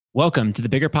Welcome to the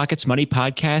BiggerPockets Money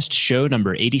Podcast, show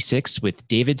number 86 with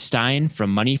David Stein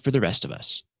from Money for the Rest of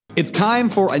Us. It's time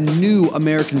for a new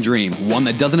American dream, one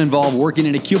that doesn't involve working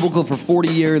in a cubicle for 40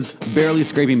 years, barely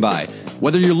scraping by.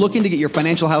 Whether you're looking to get your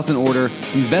financial house in order,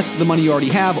 invest the money you already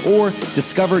have, or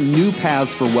discover new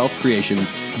paths for wealth creation,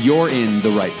 you're in the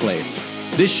right place.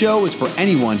 This show is for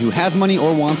anyone who has money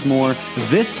or wants more.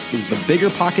 This is the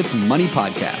BiggerPockets Money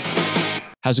Podcast.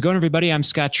 How's it going, everybody? I'm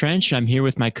Scott Trench. I'm here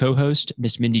with my co-host,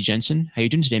 Miss Mindy Jensen. How are you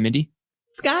doing today, Mindy?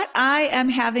 Scott, I am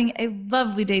having a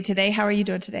lovely day today. How are you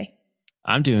doing today?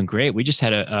 I'm doing great. We just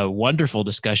had a wonderful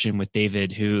discussion with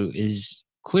David, who is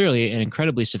clearly an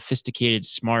incredibly sophisticated,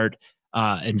 smart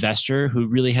investor who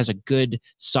really has a good,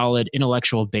 solid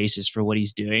intellectual basis for what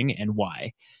he's doing and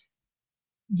why.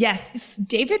 Yes,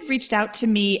 David reached out to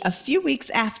me a few weeks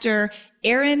after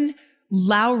Erin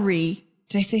Lowry.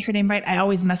 Did I say her name right? I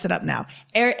always mess it up now.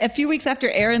 A few weeks after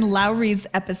Erin Lowry's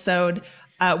episode,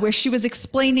 where she was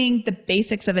explaining the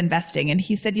basics of investing. And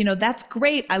he said, that's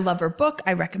great. I love her book.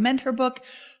 I recommend her book.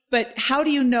 But how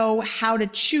do you know how to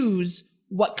choose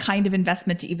what kind of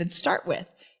investment to even start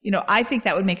with? I think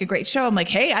that would make a great show. I'm like,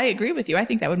 hey, I agree with you. I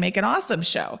think that would make an awesome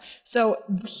show. So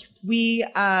we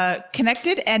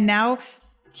connected, and now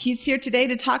he's here today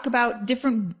to talk about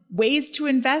different ways to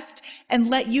invest and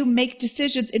let you make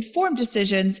decisions, informed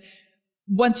decisions,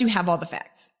 once you have all the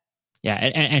facts. Yeah,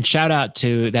 and shout out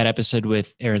to that episode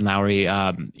with Erin Lowry.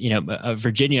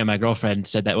 Virginia, my girlfriend,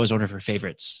 said that was one of her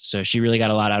favorites. So she really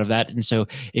got a lot out of that. And so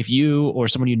if you or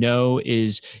someone you know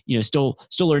is still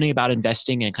learning about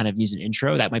investing and kind of needs an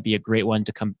intro, that might be a great one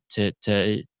to come to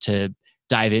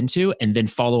dive into, and then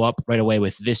follow up right away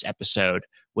with this episode,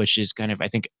 which is kind of, I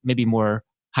think, maybe more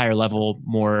higher level,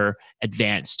 more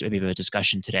advanced, maybe a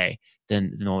discussion today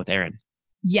than the one with Erin.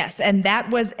 Yes. And that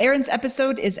was Erin's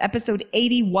episode, is episode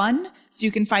 81. So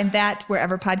you can find that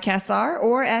wherever podcasts are,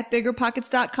 or at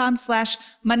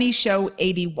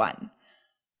biggerpockets.com/moneyshow81.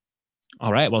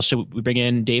 All right. Well, should we bring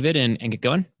in David and get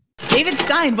going? David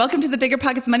Stein, welcome to the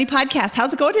BiggerPockets Money Podcast.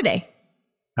 How's it going today?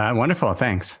 Wonderful.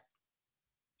 Thanks.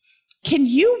 Can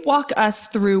you walk us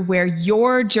through where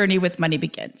your journey with money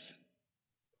begins?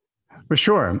 For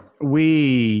sure.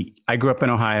 I grew up in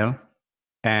Ohio,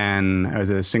 and I was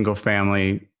a single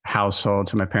family household.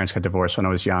 So my parents got divorced when I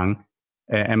was young.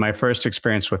 And my first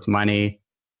experience with money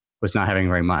was not having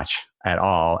very much at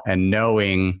all. And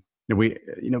knowing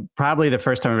probably the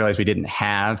first time I realized we didn't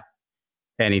have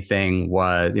anything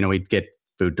was, we'd get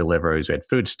food deliveries, we had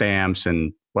food stamps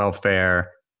and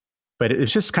welfare, but it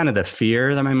was just kind of the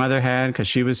fear that my mother had, because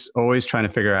she was always trying to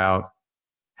figure out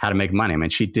how to make money. I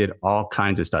mean, she did all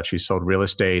kinds of stuff. She sold real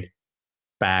estate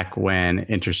back when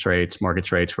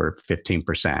mortgage rates were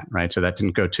 15%, right? So that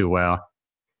didn't go too well.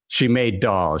 She made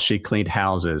dolls, she cleaned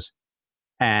houses.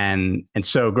 And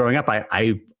so growing up,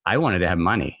 I wanted to have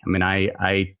money. I mean,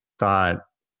 I thought,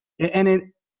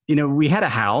 we had a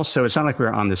house, so it's not like we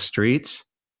were on the streets.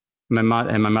 My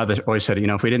mother always said,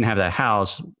 if we didn't have that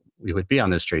house, we would be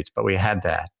on the streets, but we had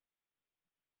that.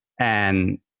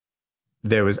 And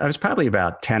I was probably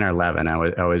about 10 or 11.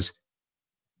 I was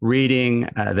reading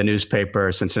the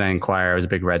newspaper, Cincinnati Enquirer. I was a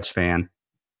big Reds fan.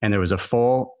 And there was a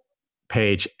full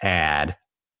page ad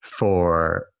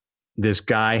for this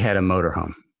guy had a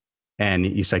motorhome. And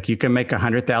he's like, you can make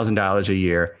 $100,000 a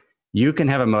year. You can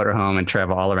have a motorhome and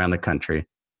travel all around the country.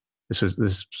 This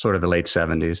is sort of the late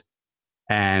 70s.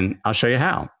 And I'll show you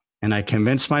how. And I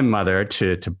convinced my mother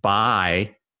to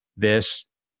buy this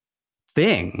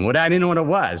thing. I didn't know what it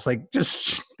was, like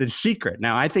just the secret.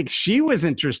 Now, I think she was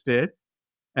interested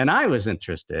and I was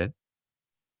interested.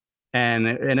 And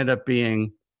it ended up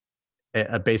being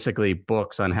basically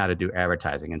books on how to do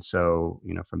advertising. And so,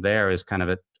 from there is kind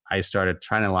of I started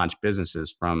trying to launch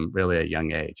businesses from really a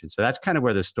young age. And so that's kind of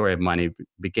where the story of money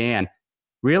began,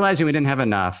 realizing we didn't have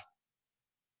enough,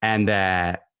 and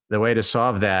that the way to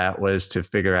solve that was to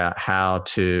figure out how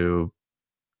to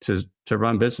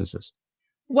run businesses.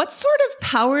 What sort of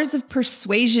powers of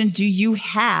persuasion do you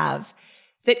have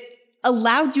that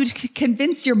allowed you to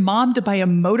convince your mom to buy a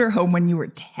motorhome when you were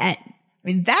 10? I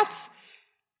mean, that's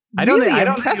really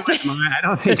impressive. I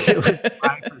don't think it was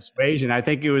my persuasion. I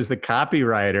think it was the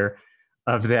copywriter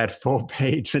of that full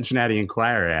page Cincinnati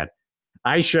Enquirer ad.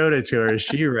 I showed it to her.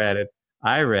 She read it.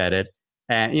 I read it.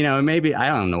 And, maybe, I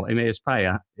don't know. I mean, it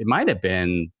might have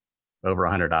been over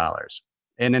 $100.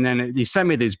 And then he sent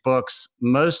me these books,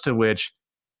 most of which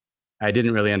I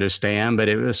didn't really understand, but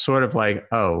it was sort of like,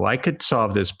 oh, I could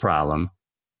solve this problem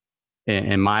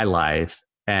in my life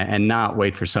and not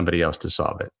wait for somebody else to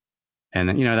solve it. And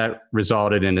that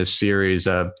resulted in a series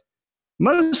of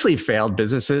mostly failed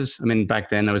businesses. I mean, back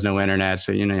then there was no internet.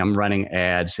 So, I'm running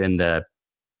ads in the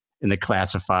in the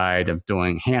classified. I'm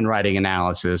doing handwriting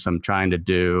analysis. I'm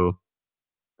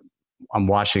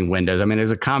washing windows. I mean,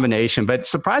 there's a combination, but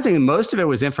surprisingly, most of it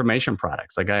was information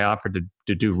products. Like I offered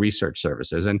to do research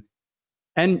services,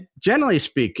 and generally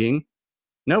speaking,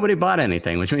 nobody bought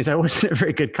anything, which means I wasn't a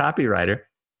very good copywriter.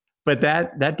 But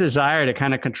that desire to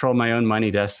kind of control my own money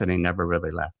destiny never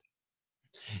really left.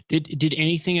 Did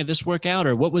anything of this work out,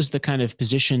 or what was the kind of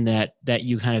position that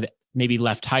you kind of maybe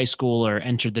left high school or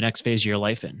entered the next phase of your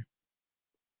life in?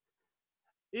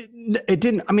 It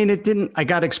didn't. I mean, it didn't. I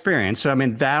got experience, so I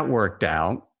mean that worked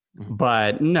out.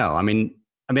 But no, I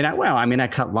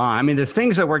cut lawn. I mean, the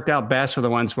things that worked out best were the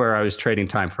ones where I was trading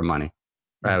time for money.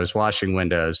 Right? I was washing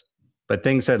windows, but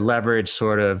things that leverage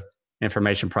sort of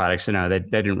information products, they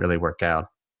didn't really work out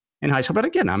in high school. But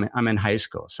again, I'm in high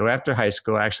school. So after high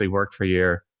school, I actually worked for a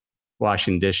year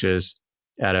washing dishes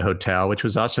at a hotel, which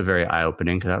was also very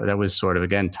eye-opening because that was sort of,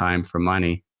 again, time for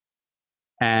money.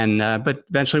 And but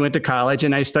eventually went to college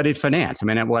and I studied finance. I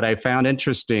mean, what I found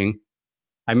interesting,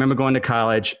 I remember going to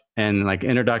college and like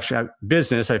introduction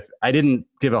business, I didn't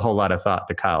give a whole lot of thought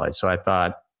to college. So I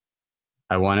thought,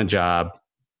 I want a job.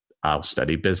 I'll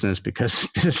study business because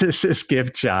businesses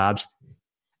give jobs.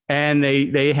 And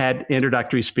they had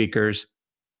introductory speakers,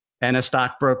 and a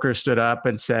stockbroker stood up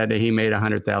and said he made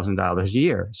 $100,000 a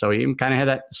year. So he kind of had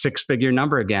that six-figure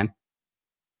number again.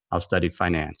 I'll study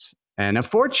finance. And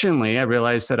unfortunately, I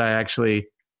realized that I actually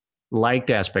liked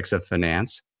aspects of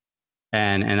finance.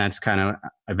 And that's kind of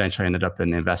eventually ended up in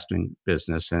the investing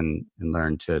business and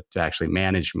learned to actually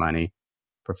manage money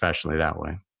professionally that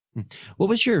way. What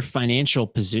was your financial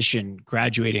position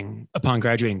upon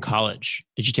graduating college?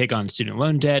 Did you take on student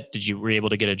loan debt? Were you able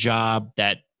to get a job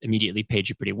that immediately paid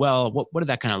you pretty well? What did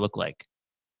that kind of look like?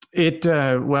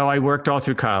 Well, I worked all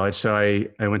through college. So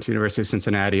I went to University of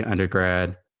Cincinnati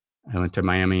undergrad. I went to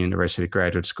Miami University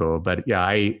graduate school. But yeah,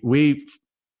 I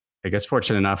guess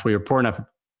fortunate enough, we were poor enough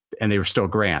and they were still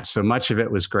grants. So much of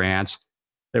it was grants.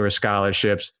 There were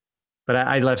scholarships. But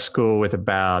I left school with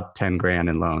about 10 grand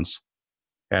in loans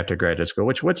after graduate school,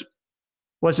 which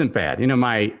wasn't bad.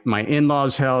 My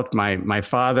in-laws helped. My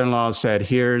father-in-law said,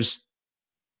 here's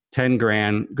 10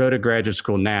 grand, go to graduate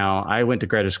school now. I went to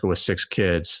graduate school with 6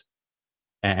 kids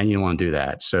and you don't want to do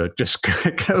that. So just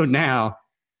go now.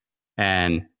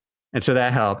 And so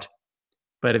that helped.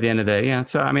 But at the end of the day, yeah.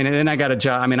 So, I mean, and then I got a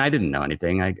job. I mean, I didn't know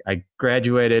anything. I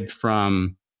graduated with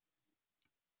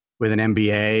an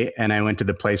MBA and I went to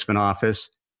the placement office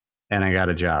and I got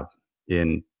a job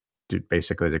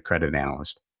basically the credit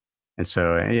analyst. And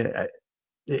so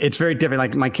it's very different.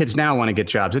 Like my kids now want to get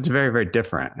jobs. It's very, very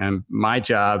different. And my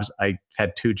jobs, I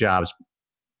had 2 jobs,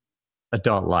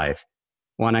 adult life.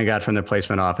 One I got from the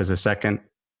placement office. The second,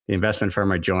 the investment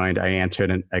firm I joined, I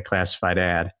answered a classified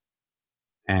ad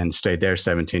and stayed there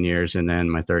 17 years. And then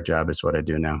my third job is what I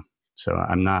do now. So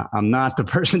I'm not the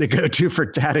person to go to for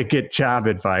how to get job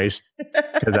advice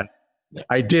because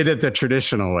I did it the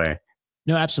traditional way.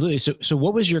 No, absolutely. So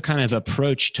what was your kind of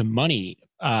approach to money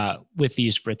with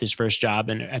this first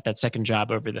job and at that second job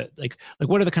over like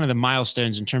what are the kind of the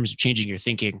milestones in terms of changing your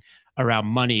thinking around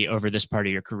money over this part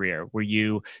of your career? Were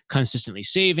you consistently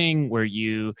saving?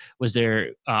 Was there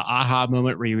an aha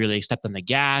moment where you really stepped on the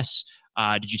gas?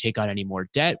 Did you take on any more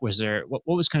debt? What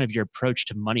was kind of your approach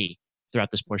to money throughout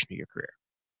this portion of your career?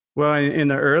 Well, in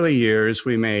the early years,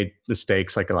 we made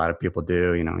mistakes like a lot of people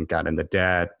do, and got into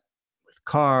debt.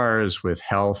 Cars, with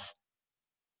health,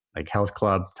 like health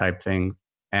club type things.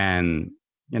 And,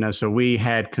 so we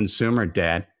had consumer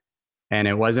debt and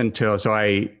it wasn't until, so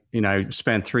I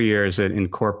spent 3 years in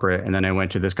corporate and then I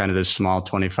went to this small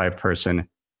 25-person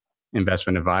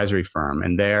investment advisory firm.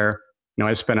 And there,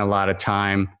 I spent a lot of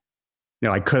time,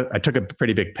 I took a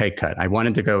pretty big pay cut. I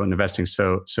wanted to go into investing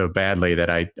so badly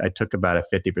that I took about a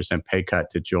 50% pay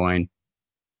cut to join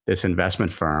this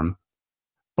investment firm.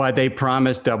 But they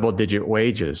promised double-digit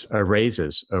wages or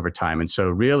raises over time. And so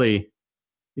really,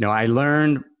 I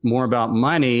learned more about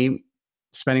money,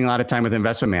 spending a lot of time with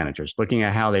investment managers, looking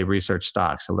at how they research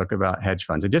stocks, to look about hedge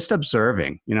funds, and just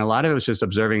observing. A lot of it was just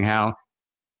observing how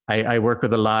I worked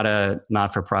with a lot of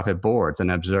not-for-profit boards and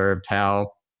observed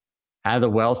how the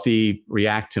wealthy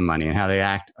react to money and how they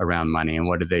act around money and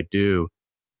what do they do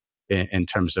in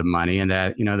terms of money. And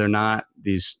that, they're not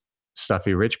these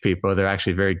stuffy rich people. They're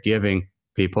actually very giving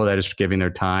people that is giving their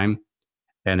time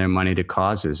and their money to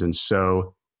causes. And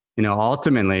so,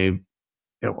 ultimately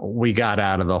we got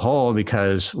out of the hole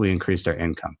because we increased our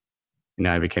income.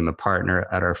 I became a partner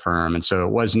at our firm. And so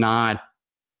it was not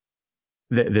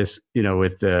this,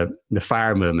 with the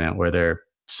FIRE movement where they're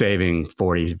saving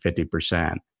 40,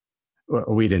 50%.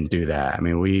 We didn't do that. I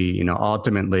mean, we,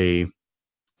 ultimately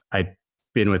I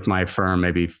been with my firm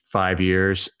maybe 5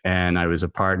 years, and I was a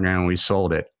partner, and we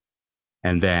sold it.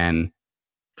 And then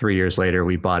 3 years later,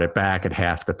 we bought it back at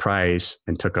half the price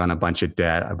and took on a bunch of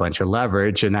debt, a bunch of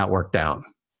leverage, and that worked out.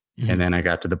 And then I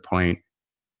got to the point,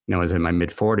 I was in my mid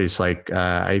 40s, like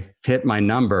I hit my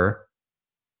number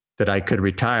that I could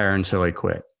retire, and so I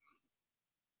quit.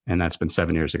 And that's been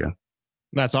 7 years ago.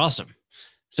 That's awesome.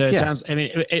 So it sounds,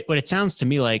 what it sounds to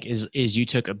me like is you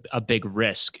took a big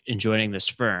risk in joining this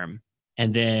firm,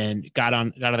 and then got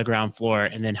on the ground floor,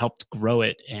 and then helped grow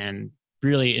it, and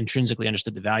really intrinsically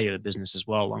understood the value of the business as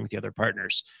well, along with the other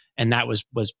partners. And that was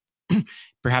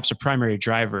perhaps a primary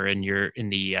driver in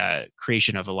the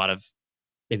creation of a lot of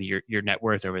maybe your net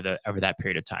worth over that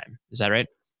period of time. Is that right?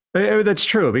 That's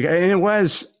true. And it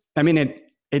was,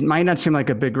 it might not seem like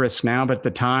a big risk now, but at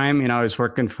the time, I was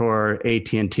working for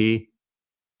AT&T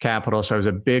Capital. So I was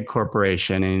a big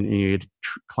corporation, and you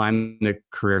climb the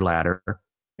career ladder.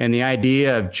 And the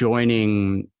idea of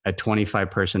joining a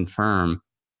 25-person firm,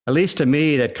 at least to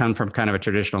me, that come from kind of a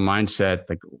traditional mindset,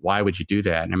 like, why would you do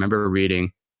that? And I remember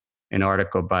reading an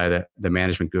article by the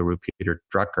management guru, Peter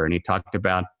Drucker, and he talked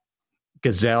about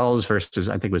gazelles versus,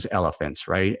 I think it was elephants,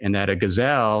 right? And that a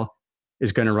gazelle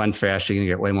is going to run faster, you're going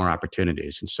to get way more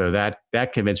opportunities. And so that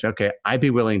convinced me, okay, I'd be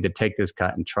willing to take this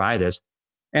cut and try this.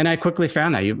 And I quickly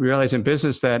found that. You realize in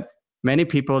business that many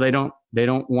people, they don't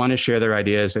want to share their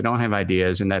ideas, they don't have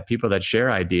ideas, and that people that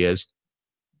share ideas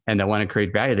and that want to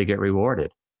create value, they get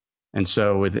rewarded. And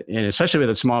so and especially with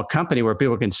a small company where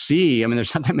people can see,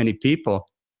 there's not that many people,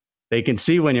 they can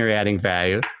see when you're adding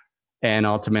value, and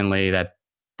ultimately that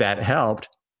helped.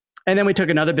 And then we took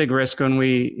another big risk when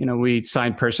we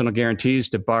signed personal guarantees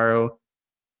to borrow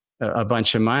a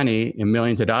bunch of money,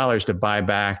 millions of dollars, to buy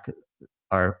back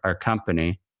our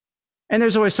company. And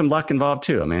there's always some luck involved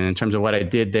too. In terms of what I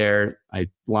did there, I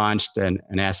launched an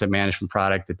asset management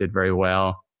product that did very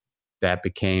well. That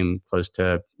became close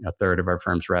to a third of our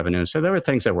firm's revenue. So there were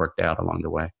things that worked out along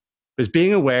the way. It was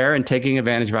being aware and taking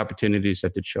advantage of opportunities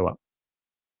that did show up.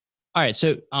 All right.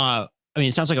 So,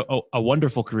 it sounds like a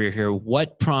wonderful career here.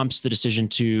 What prompts the decision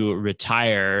to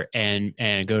retire and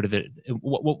go to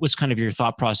what was kind of your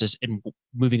thought process in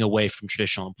moving away from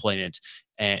traditional employment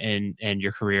and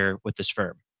your career with this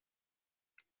firm?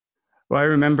 Well, I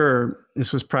remember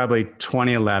this was probably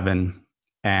 2011,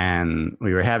 and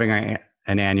we were having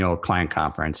an annual client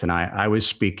conference, and I was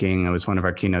speaking. I was one of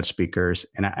our keynote speakers,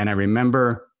 and I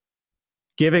remember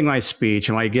giving my speech.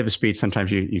 And when you give a speech,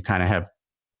 sometimes you kind of have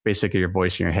basically your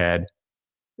voice in your head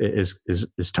is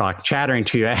chattering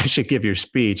to you as you give your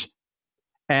speech.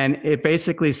 And it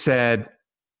basically said,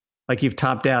 like, you've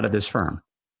topped out at this firm.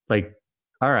 Like,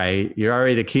 all right, you're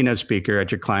already the keynote speaker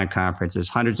at your client conference. There's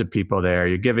hundreds of people there.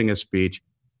 You're giving a speech.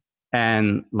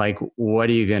 And like, what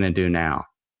are you going to do now?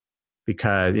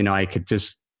 Because, I could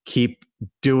just keep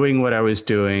doing what I was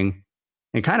doing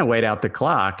and kind of wait out the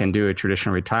clock and do a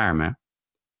traditional retirement.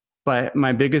 But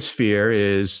my biggest fear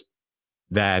is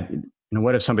that,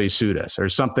 what if somebody sued us or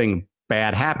something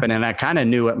bad happened? And I kind of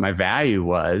knew what my value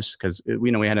was because,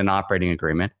 we had an operating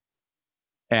agreement.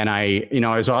 And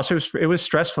it was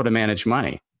stressful to manage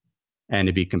money and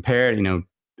to be compared,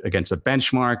 against a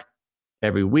benchmark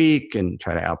every week and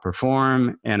try to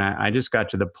outperform. And I just got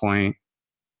to the point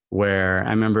where I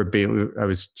remember I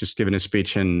was just giving a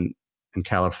speech in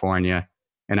California,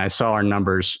 and I saw our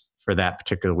numbers for that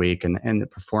particular week, and the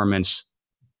performance,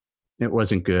 it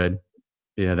wasn't good.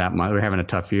 That month we were having a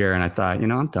tough year, and I thought,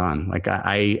 I'm done. Like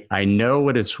I know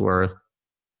what it's worth.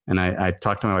 And I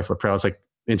talked to my wife, LaPrelle. I was like,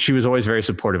 and she was always very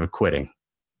supportive of quitting.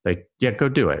 Like, yeah, go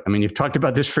do it. You've talked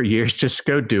about this for years, just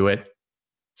go do it.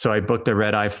 So I booked a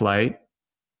red-eye flight,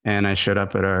 and I showed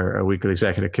up at our weekly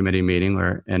executive committee meeting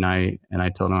and I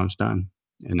told them I was done.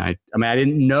 And I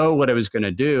didn't know what I was going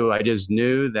to do. I just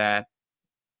knew that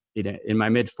in my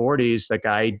mid 40s, like,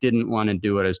 I didn't want to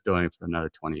do what I was doing for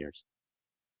another 20 years.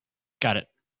 Got it.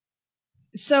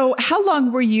 So how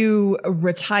long were you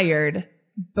retired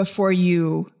before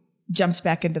you jumped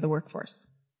back into the workforce?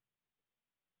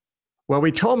 Well,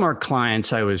 we told our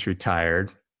clients I was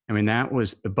retired.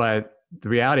 But the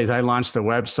reality is I launched the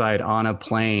website on a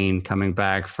plane coming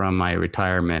back from my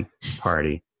retirement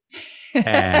party. But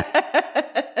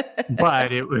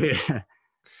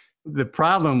the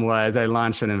problem was I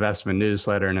launched an investment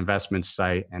newsletter, an investment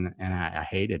site, and I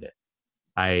hated it.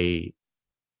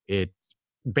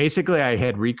 Basically I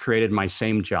had recreated my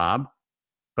same job,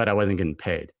 but I wasn't getting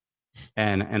paid.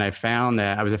 And I found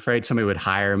that I was afraid somebody would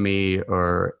hire me,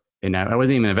 I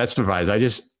wasn't even an investment advisor.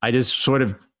 I just sort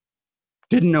of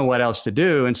didn't know what else to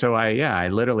do. And so I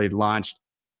literally launched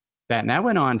that. And that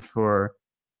went on for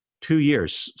 2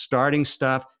 years, starting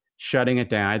stuff, shutting it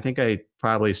down. I think I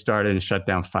probably started and shut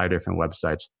down 5 different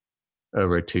websites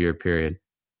over a 2-year period,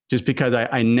 just because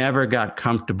I never got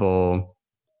comfortable.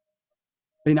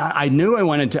 I knew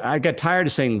I got tired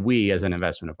of saying we as an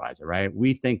investment advisor, right?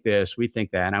 We think this, we think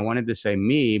that. And I wanted to say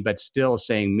me, but still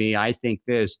saying me, I think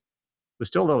this was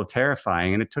still a little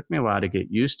terrifying. And it took me a while to get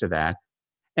used to that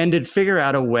and to figure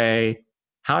out a way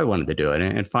how I wanted to do it.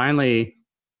 And finally,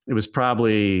 it was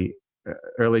probably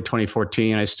early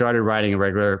 2014. I started writing a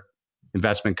regular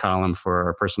investment column for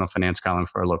a personal finance column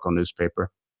for a local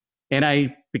newspaper. And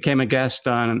I became a guest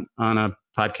on a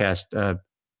podcast,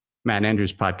 Matt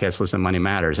Andrews' podcast, Listen Money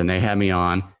Matters. And they had me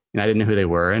on, and I didn't know who they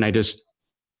were. And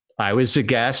I was a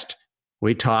guest.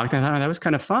 We talked, and I thought, that was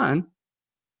kind of fun.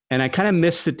 And I kind of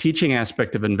missed the teaching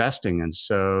aspect of investing. And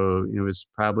so it was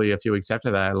probably a few weeks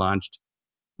after that, I launched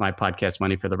my podcast,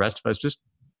 Money for the Rest of Us, just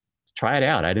to try it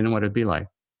out. I didn't know what it'd be like.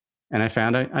 And I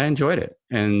found I enjoyed it.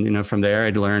 And, from there,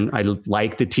 I'd learned, I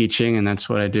like the teaching, and that's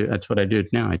what I do. That's what I do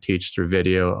now. I teach through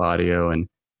video, audio, and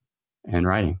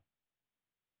writing.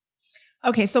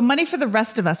 Okay. So Money for the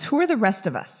Rest of Us. Who are the rest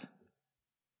of us?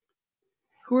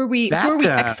 Who are we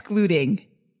excluding?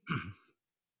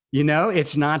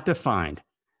 It's not defined.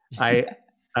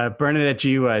 Bernadette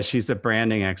G. she's a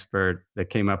branding expert that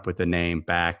came up with the name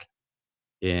back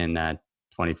in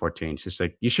 2014. She's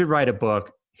like, you should write a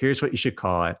book. Here's what you should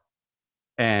call it.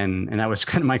 And that was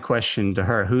kind of my question to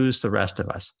her. Who's the rest of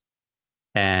us?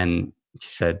 And she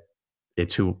said,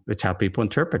 it's how people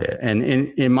interpret it. And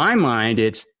in my mind,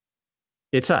 it's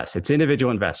us. It's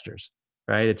individual investors,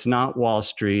 right? It's not Wall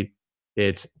Street.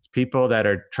 It's people that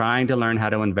are trying to learn how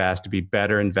to invest, to be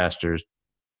better investors,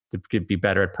 to be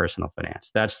better at personal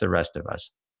finance. That's the rest of us.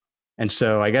 And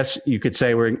so I guess you could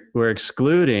say we're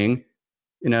excluding,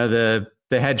 the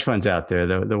hedge funds out there,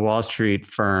 the Wall Street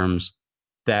firms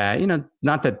that,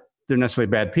 not that they're necessarily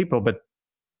bad people, but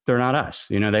they're not us.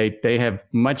 They have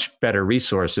much better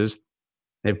resources.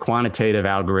 They have quantitative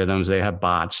algorithms. They have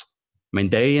bots. I mean,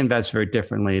 they invest very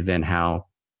differently than how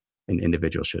an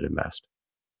individual should invest.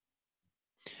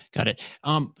 Got it.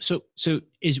 So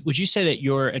would you say that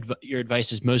your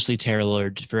advice is mostly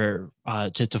tailored for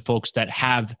to folks that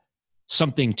have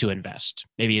something to invest?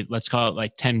 Maybe let's call it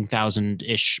like 10,000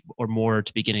 ish or more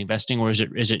to begin investing, or is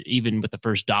it even with the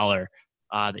first dollar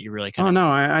that you're really kind of? Oh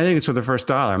no, I think it's with the first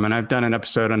dollar. I mean, I've done an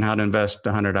episode on how to invest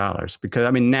 $100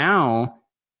 because now,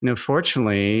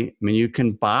 fortunately, you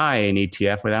can buy an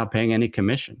ETF without paying any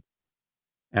commission.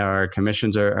 Our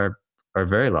commissions are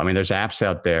very low. I mean, there's apps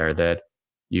out there that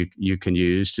you can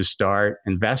use to start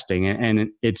investing. And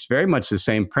it's very much the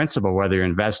same principle, whether you're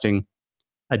investing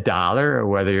 $1 or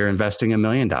whether you're investing $1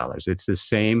 million. It's the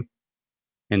same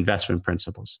investment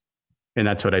principles. And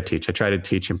that's what I teach. I try to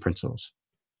teach in principles.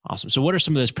 Awesome. So what are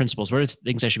some of those principles? What are the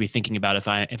things I should be thinking about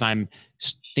if I'm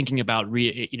thinking about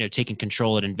taking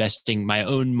control and investing my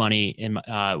own money in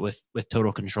with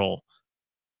total control?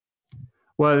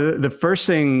 Well, the first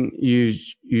thing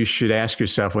you should ask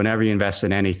yourself whenever you invest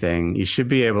in anything, you should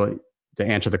be able to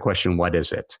answer the question, what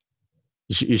is it?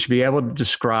 You should be able to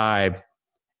describe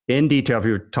in detail. If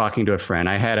you're talking to a friend,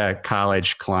 I had a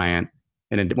college client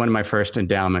and one of my first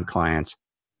endowment clients,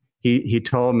 he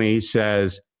told me, he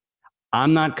says,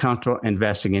 I'm not comfortable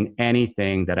investing in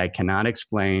anything that I cannot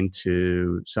explain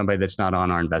to somebody that's not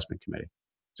on our investment committee.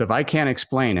 So if I can't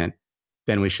explain it,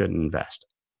 then we shouldn't invest.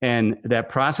 And that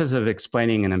process of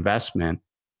explaining an investment,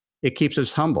 it keeps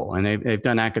us humble. And they've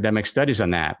done academic studies on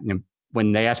that.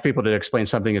 When they ask people to explain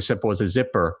something as simple as a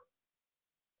zipper,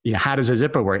 how does a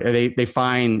zipper work? They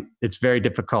find it's very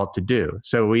difficult to do.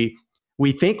 So we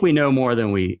think we know more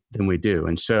than we do.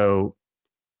 And so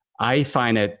I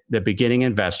find that the beginning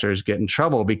investors get in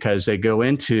trouble because they go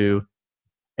into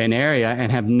an area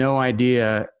and have no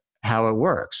idea how it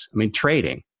works. I mean,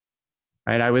 trading,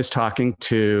 right? I was talking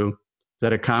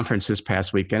at a conference this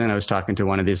past weekend, and I was talking to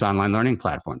one of these online learning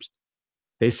platforms.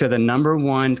 They said the number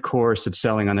one course that's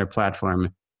selling on their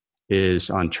platform is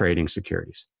on trading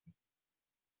securities,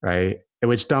 right?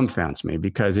 Which dumbfounds me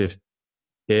because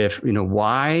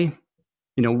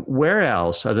where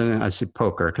else other than I said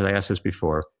poker, because I asked this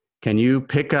before, can you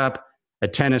pick up a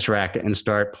tennis racket and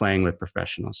start playing with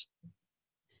professionals?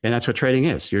 And that's what trading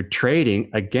is. You're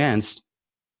trading against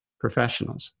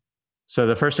professionals. So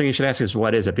the first thing you should ask is,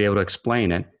 what is it? Be able to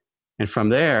explain it. And from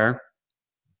there,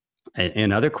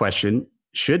 another question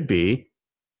should be,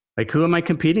 like, who am I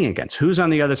competing against? Who's on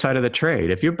the other side of the trade?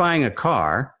 If you're buying a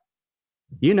car,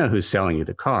 you know who's selling you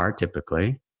the car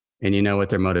typically, and you know what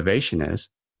their motivation is.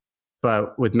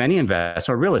 But with many investors,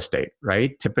 or real estate,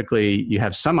 right? Typically, you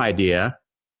have some idea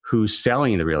who's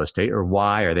selling the real estate or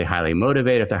why. Are they highly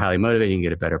motivated? If they're highly motivated, you can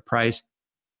get a better price.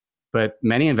 But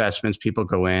many investments, people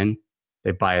go in,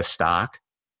 they buy a stock,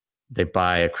 they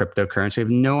buy a cryptocurrency, they have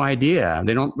no idea.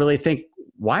 They don't really think,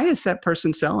 why is that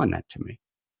person selling that to me?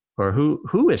 Or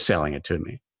who is selling it to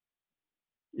me?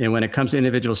 And when it comes to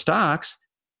individual stocks,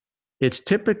 it's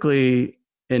typically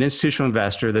an institutional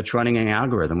investor that's running an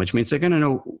algorithm, which means they're going to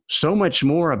know so much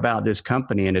more about this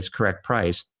company and its correct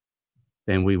price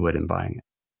than we would in buying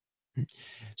it.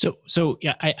 So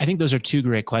yeah, I think those are two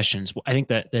great questions. I think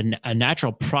that a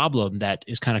natural problem that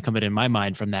is kind of coming in my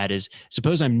mind from that is,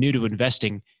 suppose I'm new to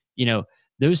investing,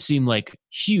 those seem like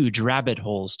huge rabbit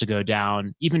holes to go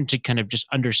down, even to kind of just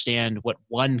understand what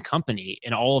one company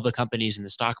and all of the companies in the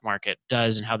stock market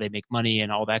does and how they make money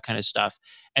and all that kind of stuff.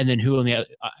 And then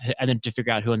and then to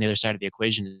figure out who on the other side of the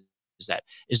equation is that.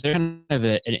 Is there kind of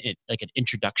an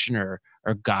introduction or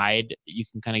guide that you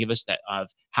can kind of give us that of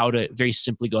how to very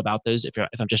simply go about those if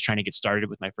I'm just trying to get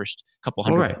started with my first couple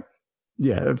hundred? All right.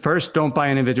 Yeah. First, don't buy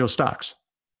individual stocks,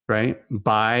 right?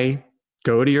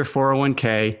 Go to your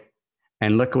 401k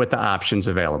and look at what the options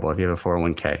available. If you have a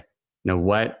 401k,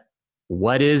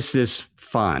 what is this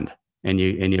fund? And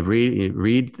you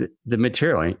read the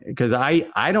material, because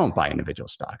I don't buy individual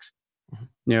stocks.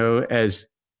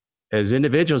 As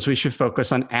individuals, we should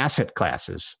focus on asset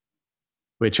classes,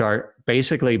 which are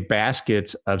basically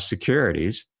baskets of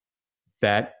securities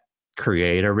that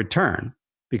create a return.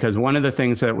 Because one of the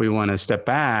things that we want to step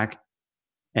back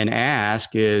and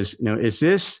ask is, is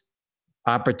this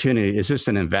opportunity, is this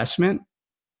an investment?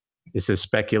 Is this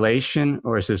speculation,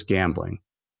 or is this gambling?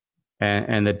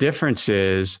 And the difference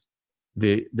is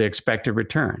the expected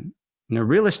return.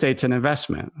 Real estate's an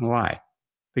investment. Why?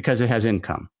 Because it has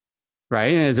income.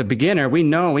 Right. And as a beginner, we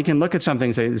know we can look at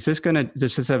something and say, does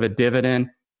this have a dividend?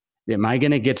 Am I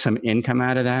going to get some income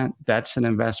out of that? That's an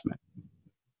investment.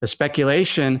 The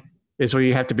speculation is where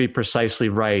you have to be precisely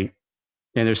right.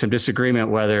 And there's some disagreement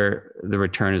whether the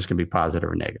return is going to be positive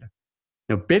or negative.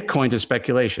 Bitcoin's a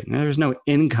speculation. There's no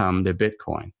income to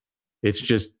Bitcoin. It's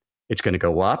going to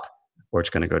go up or it's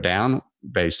going to go down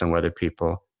based on whether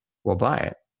people will buy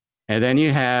it. And then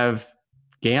you have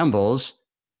gambles,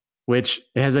 which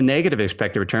has a negative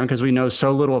expected return because we know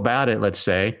so little about it, let's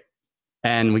say,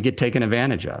 and we get taken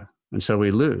advantage of. And so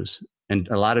we lose. And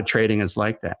a lot of trading is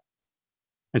like that.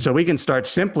 And so we can start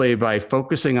simply by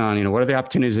focusing on, what are the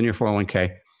opportunities in your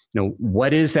 401k?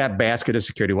 What is that basket of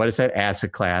security? What is that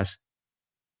asset class?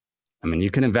 I mean,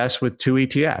 you can invest with 2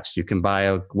 ETFs. You can buy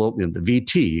the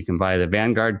VT. You can buy the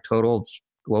Vanguard Total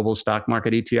Global Stock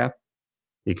Market ETF.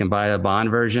 You can buy a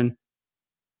bond version.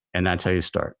 And that's how you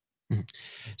start.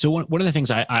 So one of the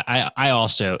things I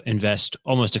also invest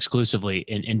almost exclusively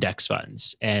in index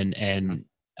funds and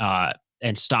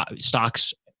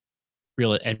stocks,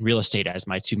 real estate as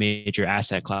my two major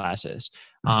asset classes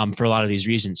for a lot of these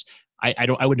reasons. I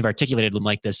wouldn't have articulated them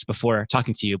like this before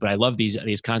talking to you, but I love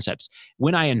these concepts.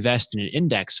 When I invest in an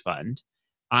index fund,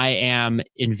 I am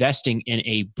investing in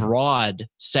a broad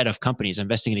set of companies. I'm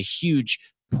investing in a huge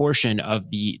portion of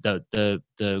the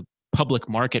public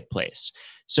marketplace.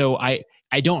 So I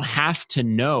don't have to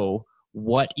know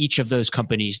what each of those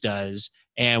companies does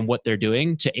and what they're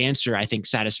doing to answer, I think,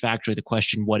 satisfactorily the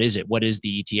question, what is it? What is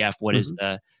the ETF? What is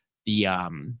the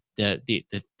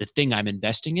thing I'm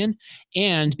investing in?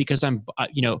 And because I'm,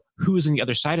 who's on the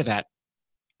other side of that?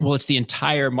 Well, it's the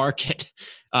entire market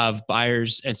of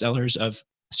buyers and sellers of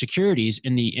securities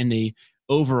in the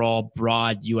overall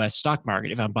broad U.S. stock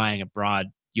market. If I'm buying a broad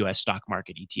U.S. stock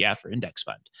market ETF or index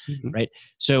fund, right?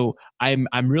 So I'm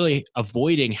really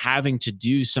avoiding having to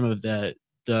do some of the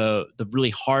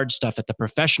really hard stuff that the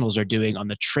professionals are doing on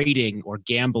the trading or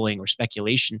gambling or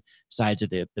speculation sides of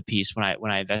the piece when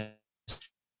I invest.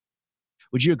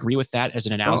 Would you agree with that as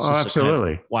an analysis? Oh,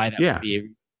 absolutely. Of why that would be?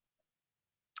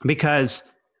 Because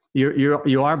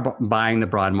you are buying the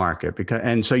broad market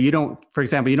and so you don't, for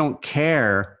example, you don't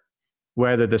care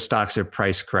whether the stocks are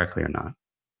priced correctly or not.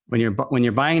 When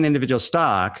you're buying an individual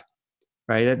stock,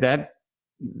 right, that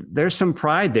there's some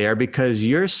pride there because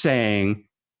you're saying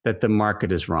that the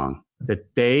market is wrong,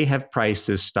 that they have priced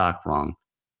this stock wrong,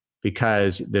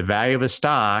 because the value of a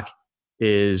stock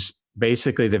is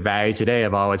basically the value today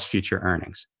of all its future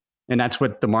earnings. And that's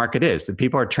what the market is. The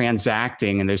people are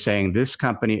transacting and they're saying this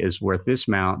company is worth this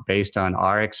amount based on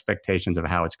our expectations of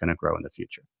how it's going to grow in the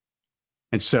future.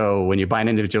 And so when you buy an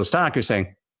individual stock, you're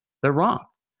saying they're wrong.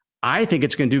 I think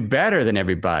it's going to do better than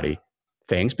everybody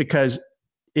thinks, because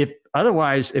if it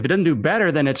doesn't do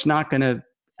better, then it's not going to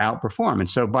outperform. And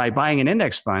so by buying an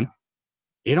index fund,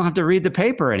 you don't have to read the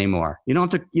paper anymore. You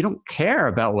don't care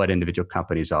about what individual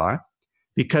companies are,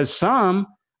 because some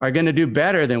are going to do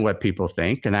better than what people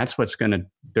think. And that's they're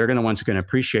going to ones going to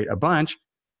appreciate a bunch.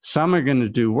 Some are going to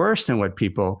do worse than what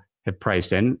people have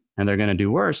priced in, and they're going to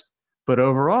do worse. But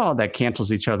overall, that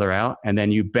cancels each other out. And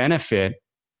then you benefit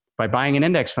by buying an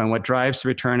index fund. What drives the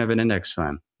return of an index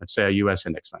fund? Let's say a US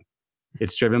index fund.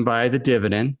 It's driven by the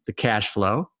dividend, the cash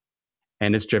flow,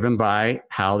 and it's driven by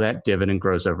how that dividend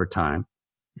grows over time.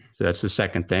 So that's the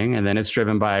second thing. And then it's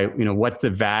driven by, what's the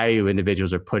value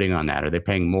individuals are putting on that? Are they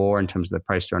paying more in terms of the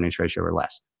price to earnings ratio or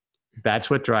less? That's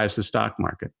what drives the stock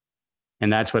market.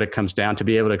 And that's what it comes down to.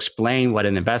 Be able to explain what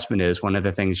an investment is. One of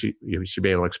the things you should be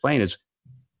able to explain is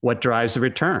what drives the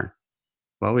return.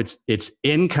 Well, it's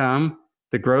income,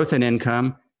 the growth in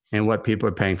income, and what people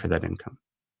are paying for that income.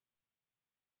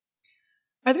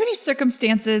 Are there any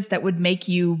circumstances that would make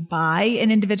you buy an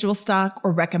individual stock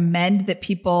or recommend that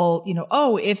people,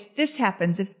 if this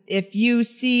happens, if you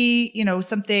see,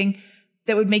 something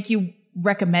that would make you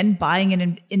recommend buying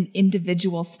an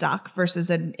individual stock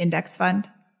versus an index fund?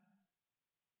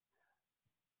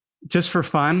 Just for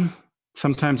fun.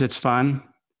 Sometimes it's fun.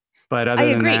 But other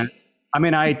than that, I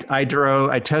mean,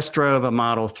 I test drove a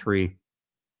Model 3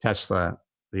 Tesla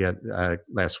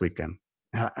last weekend.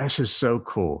 This is so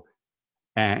cool.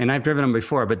 And I've driven them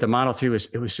before, but the Model 3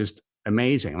 was just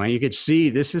amazing. I mean, you could see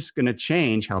this is going to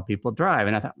change how people drive.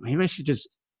 And I thought, maybe I should just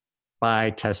buy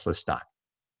Tesla stock.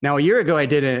 Now, a year ago, I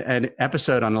did an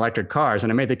episode on electric cars,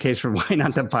 and I made the case for why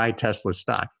not to buy Tesla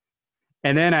stock.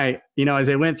 And then as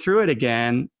I went through it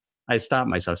again, I stopped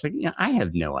myself. I was thinking, I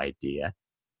have no idea.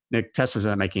 Tesla's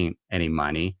not making any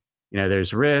money.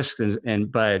 There's risks,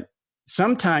 but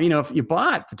sometimes, if you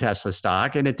bought the Tesla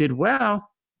stock and it did well,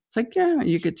 it's like,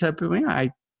 you could tell people,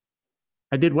 I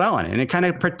did well on it, and it kind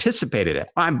of participated in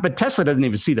it. But Tesla doesn't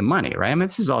even see the money, right? I mean,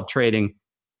 this is all trading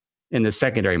in the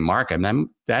secondary market. I mean,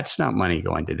 that's not money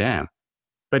going to them.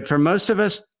 But for most of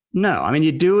us, no. I mean,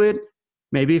 you do it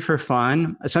maybe for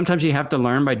fun. Sometimes you have to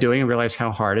learn by doing and realize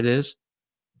how hard it is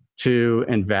to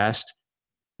invest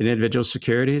in individual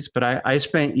securities. But I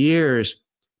spent years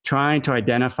trying to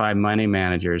identify money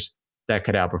managers that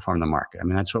could outperform the market. I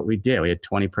mean, that's what we did. We had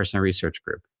a 20-person research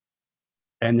group.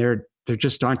 And there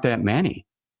just aren't that many.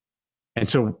 And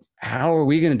so how are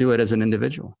we going to do it as an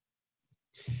individual?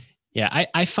 Yeah,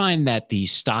 I find that the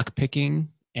stock picking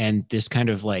and this kind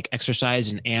of like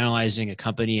exercise in analyzing a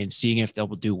company and seeing if they'll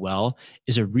do well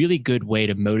is a really good way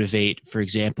to motivate, for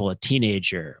example, a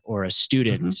teenager or a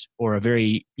student or a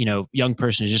very, young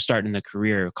person who's just starting the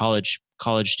career, college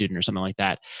student or something like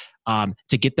that,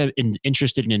 to get them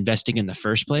interested in investing in the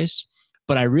first place.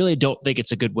 But I really don't think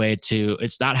it's a good way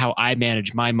it's not how I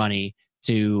manage my money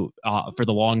for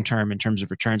the long term in terms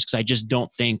of returns, because I just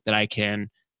don't think that I can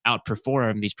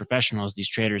outperform these professionals, these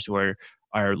traders who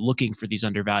are looking for these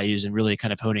undervalues and really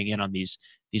kind of honing in on these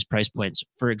price points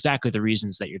for exactly the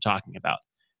reasons that you're talking about.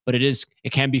 But it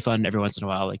can be fun every once in a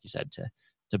while, like you said,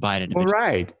 to buy an individual. Well,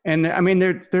 right. And I mean,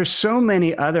 there's so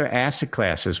many other asset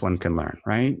classes one can learn,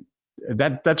 right?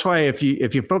 That's why if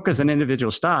you focus on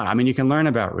individual stock, I mean, you can learn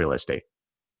about real estate.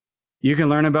 You can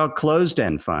learn about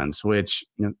closed-end funds, which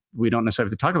we don't necessarily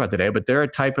have to talk about today, but they're a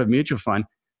type of mutual fund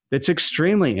that's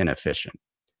extremely inefficient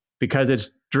because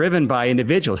it's driven by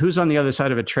individuals. Who's on the other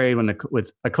side of a trade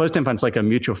with a closed-end fund? It's like a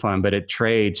mutual fund, but it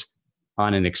trades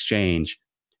on an exchange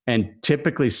and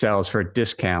typically sells for a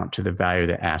discount to the value of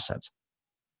the assets.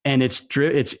 And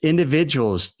it's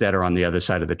individuals that are on the other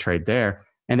side of the trade there,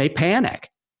 and they panic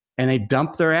and they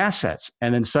dump their assets.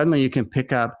 And then suddenly you can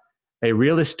pick up a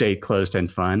real estate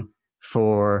closed-end fund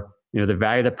for, the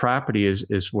value of the property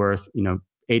is worth,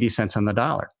 80 cents on the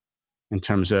dollar in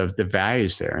terms of the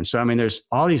values there. And so, I mean, there's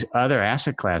all these other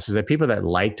asset classes that people that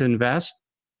like to invest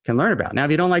can learn about. Now,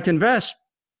 if you don't like to invest,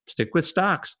 stick with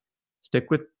stocks,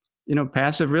 stick with,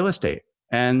 passive real estate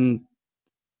and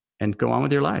go on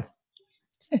with your life.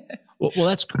 Well,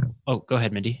 that's cool. Oh, go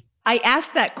ahead, Mindy. I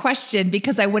asked that question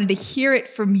because I wanted to hear it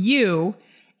from you,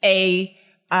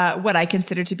 what I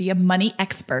consider to be a money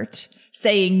expert,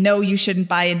 saying, no, you shouldn't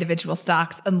buy individual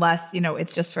stocks unless,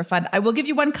 it's just for fun. I will give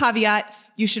you one caveat.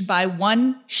 You should buy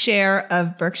one share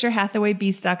of Berkshire Hathaway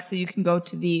B stock so you can go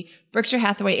to the Berkshire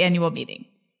Hathaway annual meeting.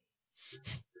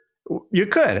 You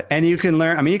could, and you can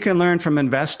learn. I mean, you can learn from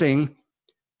investing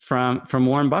from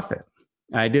Warren Buffett.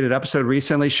 I did an episode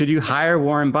recently. Should you hire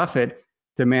Warren Buffett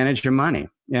to manage your money?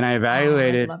 And I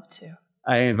evaluated. I'd love to.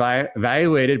 I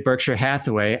evaluated Berkshire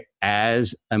Hathaway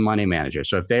as a money manager.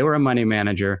 So if they were a money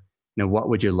manager, what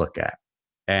would you look at?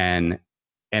 And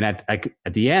at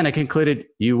the end, I concluded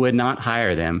you would not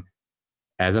hire them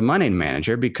as a money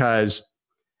manager because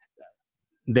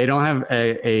they don't have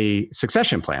a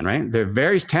succession plan, right? They're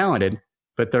very talented,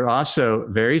 but they're also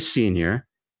very senior.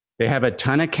 They have a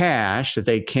ton of cash that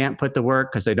they can't put to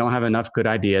work because they don't have enough good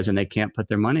ideas and they can't put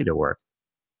their money to work.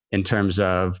 in terms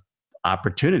of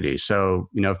opportunities. So,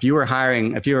 if you were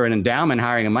an endowment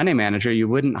hiring a money manager, you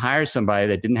wouldn't hire somebody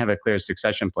that didn't have a clear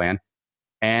succession plan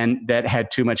and that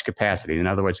had too much capacity. In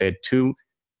other words, they had too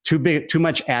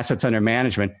much assets under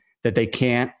management that they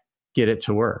can't get it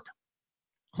to work.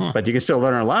 But you can still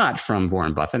learn a lot from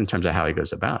Warren Buffett in terms of how he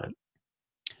goes about it.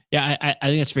 Yeah, I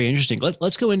think that's very interesting.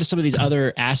 Let's go into some of these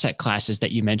other asset classes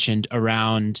that you mentioned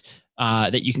around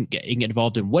that you can get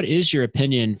involved in. What is your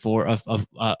opinion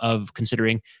of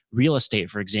considering real estate,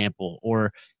 for example,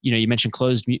 or you mentioned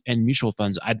closed and mutual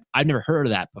funds? I've never heard of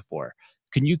that before.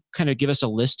 Can you kind of give us a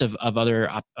list of other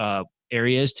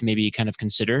areas to maybe kind of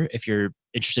consider if you're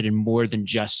interested in more than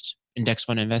just index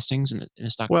fund investings in a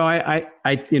stock? Well,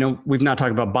 we've not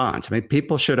talked about bonds. I mean,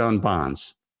 people should own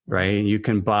bonds, right? You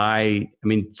can buy. I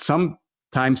mean,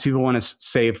 sometimes people want to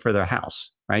save for their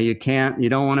house, right? You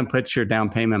don't want to put your down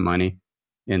payment money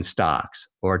in stocks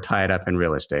or tie it up in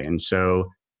real estate. And so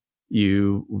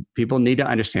people need to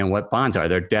understand what bonds are.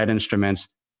 They're debt instruments.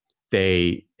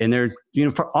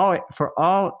 For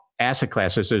all asset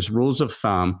classes, there's rules of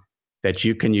thumb that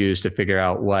you can use to figure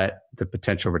out what the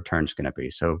potential return is going to be.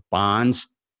 So bonds,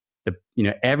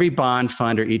 every bond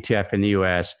fund or ETF in the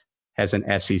US has an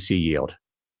SEC yield,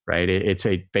 right? It's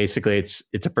a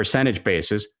percentage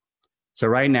basis. So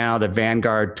right now, the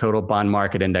Vanguard Total Bond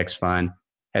Market Index Fund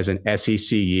has an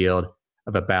SEC yield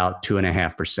of about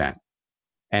 2.5%.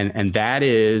 And that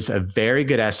is a very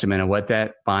good estimate of what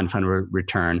that bond fund will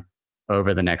return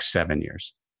over the next 7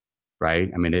 years, right?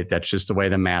 I mean, that's just the way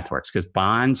the math works, because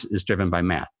bonds is driven by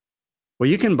math. Well,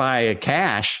 you can buy a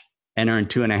cash and earn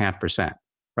 2.5%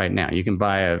 right now. You can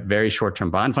buy a very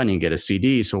short-term bond fund, you can get a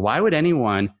CD. So why would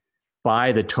anyone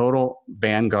buy the total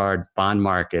Vanguard Bond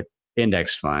Market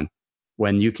Index Fund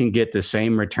when you can get the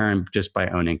same return just by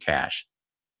owning cash?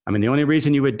 I mean, the only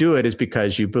reason you would do it is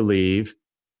because you believe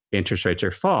interest rates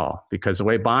are fall, because the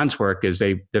way bonds work is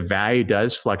the value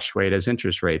does fluctuate as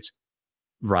interest rates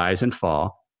rise and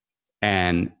fall.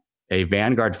 And a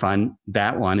Vanguard fund,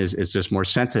 that one is just more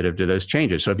sensitive to those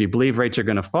changes. So if you believe rates are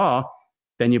going to fall,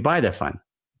 then you buy the fund.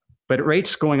 But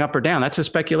rates going up or down, that's a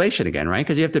speculation again, right?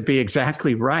 Because you have to be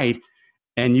exactly right.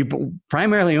 And you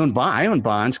primarily I own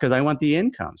bonds because I want the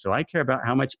income. So I care about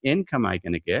how much income I'm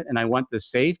going to get. And I want the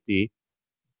safety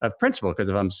of principal because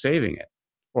if I'm saving it.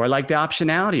 Or I like the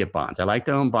optionality of bonds. I like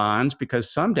to own bonds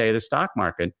because someday the stock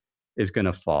market is going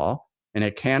to fall. And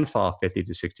it can fall 50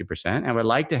 to 60%. And I would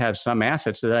like to have some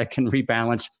assets so that I can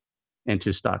rebalance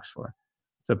into stocks for.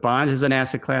 So bonds is an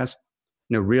asset class.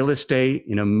 Real estate,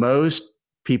 most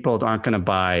people aren't going to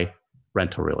buy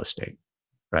rental real estate,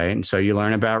 right? And so you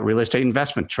learn about real estate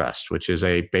investment trust, which is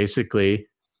basically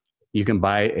you can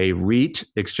buy a REIT,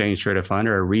 exchange traded fund,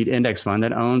 or a REIT index fund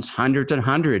that owns hundreds and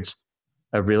hundreds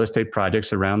of real estate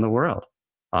projects around the world,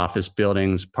 office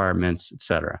buildings, apartments, et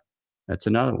cetera. That's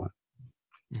another one.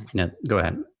 Go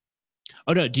ahead.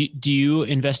 Oh no! Do you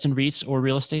invest in REITs or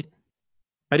real estate?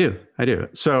 I do.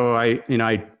 So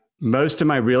most of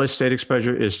my real estate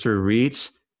exposure is through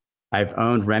REITs. I've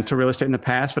owned rental real estate in the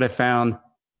past, but I found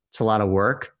it's a lot of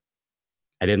work.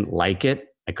 I didn't like it.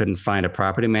 I couldn't find a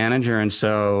property manager, and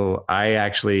so I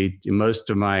actually most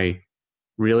of my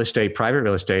real estate, private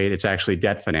real estate, it's actually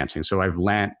debt financing. So I've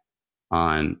lent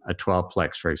on a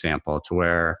 12-plex, for example, to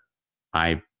where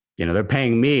they're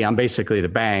paying me. I'm basically the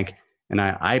bank, and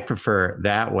I prefer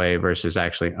that way versus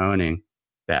actually owning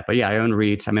that. But yeah, I own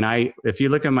REITs. I mean, if you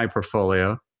look at my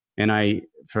portfolio, and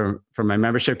for my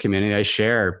membership community, I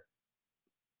share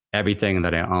everything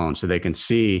that I own, so they can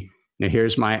see.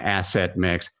 Here's my asset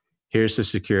mix. Here's the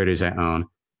securities I own,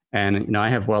 and I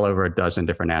have well over a dozen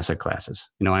different asset classes.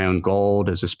 I own gold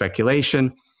as a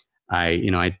speculation.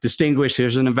 I distinguish.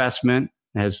 Here's an investment,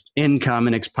 it has income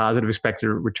and positive expected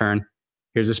return.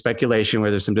 Here's a speculation where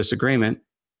there's some disagreement,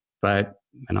 but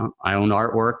I own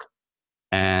artwork,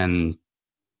 and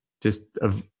just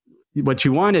what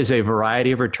you want is a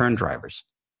variety of return drivers.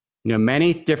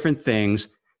 Many different things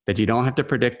that you don't have to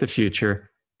predict the future,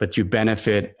 but you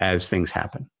benefit as things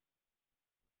happen.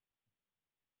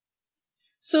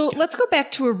 So let's go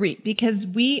back to a REIT, because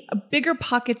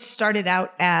BiggerPockets started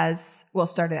out,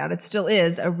 it still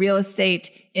is a real estate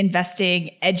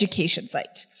investing education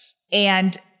site.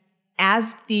 And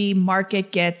as the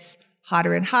market gets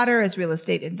hotter and hotter, as real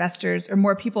estate investors or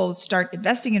more people start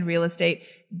investing in real estate,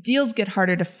 deals get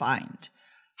harder to find.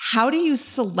 How do you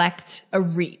select a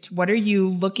REIT? What are you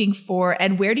looking for,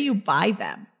 and where do you buy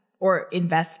them or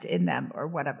invest in them or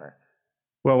whatever?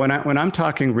 Well, when I'm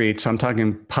talking REITs, I'm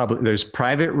talking public. There's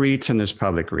private REITs and there's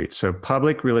public REITs. So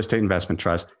public real estate investment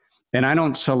trust. And I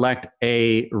don't select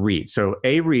a REIT. So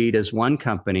a REIT is one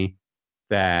company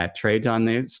that trades on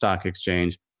the stock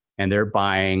exchange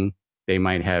and they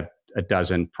might have a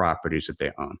dozen properties that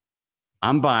they own.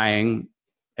 I'm buying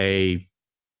a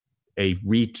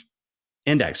REIT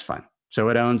index fund. So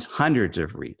it owns hundreds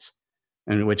of REITs,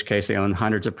 in which case they own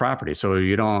hundreds of properties. So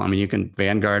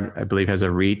Vanguard, I believe, has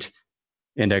a REIT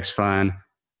index fund.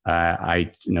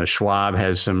 Schwab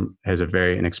has a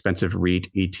very inexpensive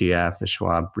REIT ETF, the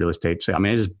Schwab real estate. So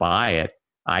I just buy it.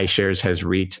 iShares has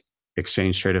REIT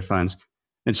exchange traded funds.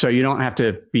 And so you don't have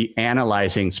to be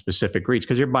analyzing specific REITs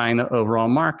because you're buying the overall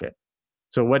market.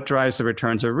 So what drives the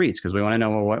returns of REITs? Because we want to know,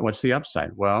 well, what's the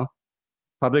upside? Well,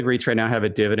 public REITs right now have a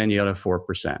dividend yield of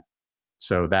 4%.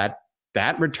 So that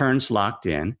return's locked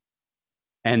in.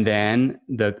 And then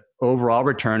the overall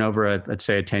return over let's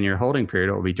say a 10-year holding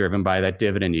period will be driven by that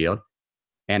dividend yield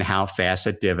and how fast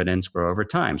that dividends grow over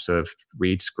time. So if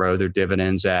REITs grow their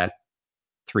dividends at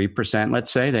 3%,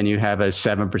 let's say, then you have a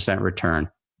 7% return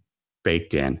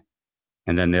baked in.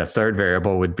 And then the third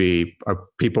variable would be, are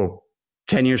people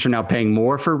 10 years from now paying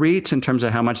more for REITs in terms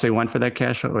of how much they want for that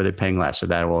cash flow, or they're paying less? So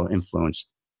that will influence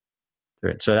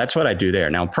it. So that's what I do there.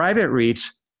 Now, private REITs,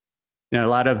 a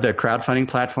lot of the crowdfunding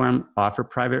platform offer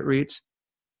private REITs.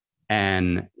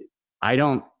 And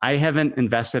I haven't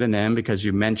invested in them because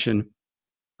you mentioned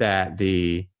that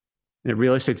the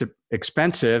real estate's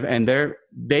expensive, and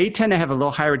they tend to have a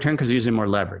little higher return because they're using more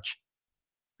leverage,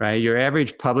 right? Your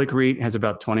average public REIT has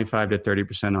about 25 to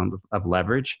 30% of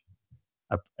leverage.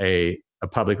 A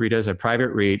public REIT does. A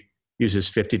private REIT uses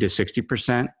 50 to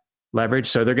 60% leverage.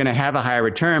 So they're going to have a higher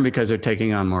return because they're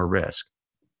taking on more risk.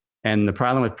 And the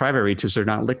problem with private REITs is they're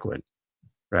not liquid,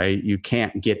 right? You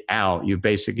can't get out. You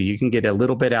can get a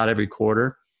little bit out every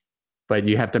quarter, but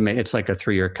you have to make, it's like a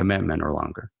 3-year commitment or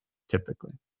longer,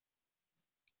 typically.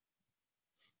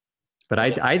 But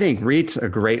I think REITs are a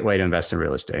great way to invest in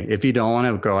real estate if you don't want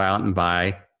to go out and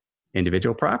buy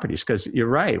individual properties. Because you're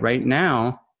right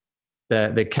now,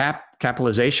 the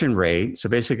capitalization rate, so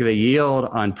basically the yield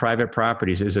on private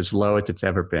properties is as low as it's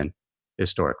ever been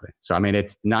historically. So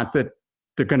it's not that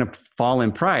they're going to fall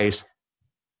in price,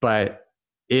 but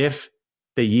if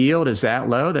the yield is that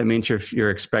low, that means your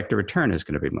expected return is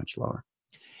going to be much lower.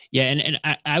 Yeah. And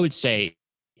I would say,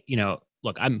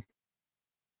 look, I'm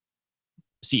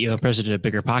CEO and president of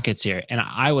BiggerPockets here. And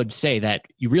I would say that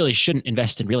you really shouldn't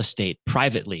invest in real estate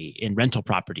privately in rental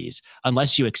properties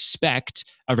unless you expect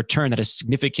a return that is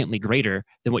significantly greater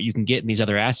than what you can get in these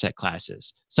other asset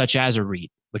classes, such as a REIT,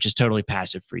 which is totally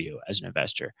passive for you as an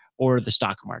investor, or the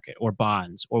stock market, or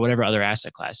bonds, or whatever other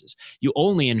asset classes. You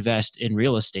only invest in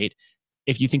real estate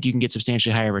if you think you can get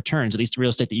substantially higher returns, at least real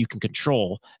estate that you can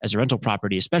control as a rental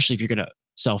property, especially if you're going to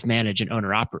self-manage and own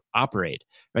or operate,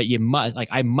 right?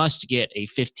 I must get a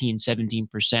 15,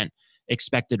 17%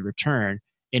 expected return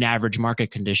in average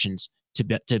market conditions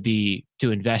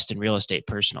to invest in real estate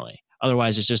personally.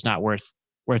 Otherwise, it's just not worth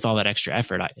all that extra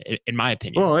effort, in my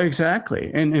opinion. Well,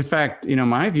 exactly. And in fact,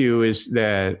 my view is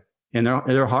that, and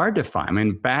they're hard to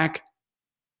find. Back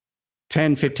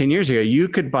 10, 15 years ago, you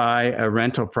could buy a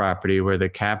rental property where the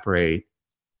cap rate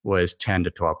was 10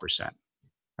 to 12%.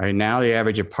 Right now, the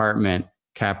average apartment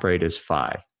cap rate is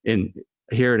 5%.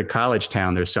 Here at a college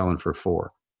town, they're selling for 4%.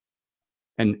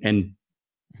 And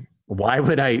why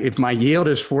would if my yield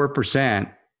is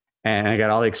 4% and I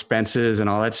got all the expenses and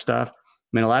all that stuff?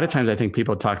 A lot of times I think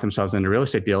people talk themselves into real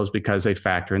estate deals because they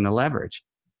factor in the leverage.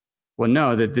 Well,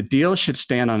 no, the deal should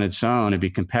stand on its own and be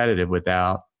competitive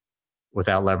without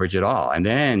leverage at all. And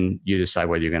then you decide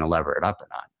whether you're going to lever it up or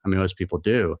not. Most people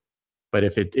do. But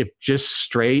if just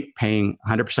straight paying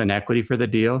 100% equity for the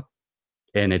deal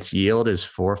and its yield is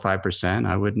 4 or 5%,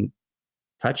 I wouldn't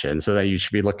touch it. And so that you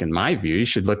should be looking, in my view, you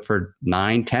should look for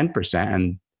 9, 10%,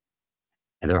 and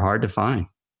they're hard to find.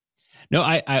 No,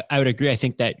 I would agree. I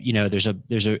think that,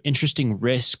 there's an interesting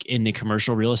risk in the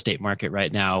commercial real estate market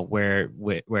right now where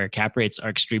cap rates are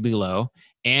extremely low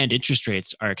and interest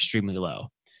rates are extremely low.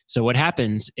 So what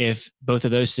happens if both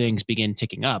of those things begin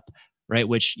ticking up, right?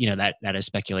 Which, that is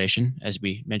speculation, as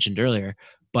we mentioned earlier,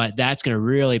 but that's going to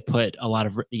really put a lot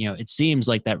of, it seems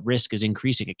like that risk is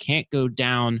increasing. It can't go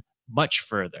down much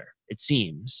further, it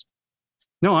seems.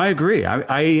 No, I agree.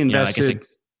 I invested. I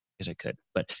guess I could,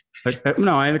 but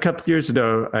no, a couple of years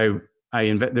ago,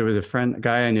 there was a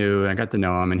guy I knew, and I got to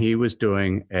know him, and he was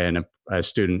doing a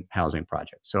student housing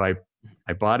project. So I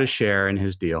bought a share in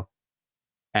his deal,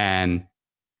 and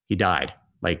he died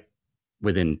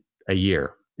within a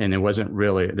year. And there wasn't a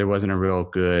real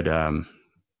good, there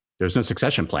was no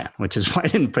succession plan, which is why I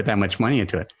didn't put that much money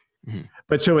into it. Mm-hmm.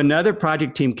 But so another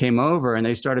project team came over and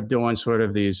they started doing sort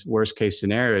of these worst case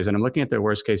scenarios. And I'm looking at the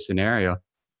worst case scenario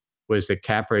was that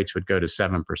cap rates would go to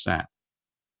 7%.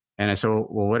 And I said,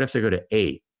 well, what if they go to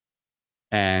 8%?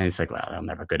 And it's like, well, they'll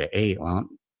never go to 8. Well,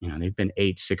 they've been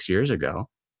 8 6 years ago.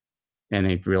 And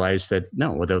they realized that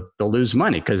no, well, they'll lose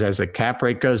money because as the cap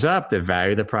rate goes up, the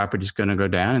value of the property is going to go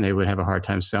down and they would have a hard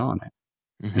time selling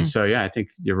it. Mm-hmm. And so, yeah, I think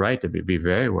you're right to be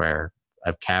very aware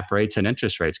of cap rates and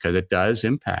interest rates because it does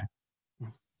impact.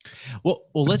 Well,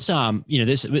 let's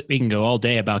this we can go all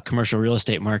day about commercial real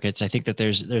estate markets. I think that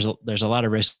there's a lot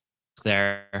of risk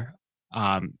there,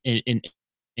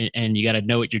 and you got to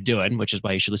know what you're doing, which is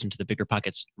why you should listen to the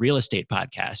BiggerPockets real estate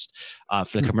podcast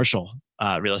for the commercial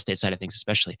real estate side of things,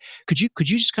 especially. Could you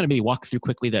just kind of maybe walk through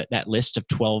quickly that list of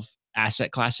 12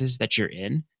 asset classes that you're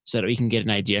in, so that we can get an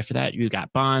idea for that? You've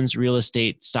got bonds, real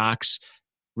estate, stocks,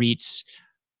 REITs.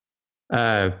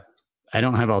 I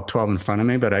don't have all 12 in front of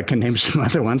me, but I can name some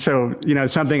other ones. So,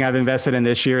 something I've invested in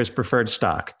this year is preferred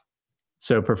stock.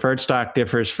 So preferred stock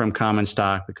differs from common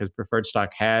stock because preferred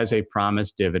stock has a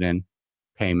promised dividend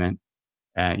payment.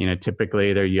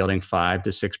 Typically they're yielding 5 to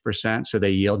 6%. So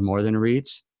they yield more than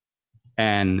REITs.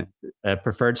 And a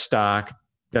preferred stock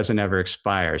doesn't ever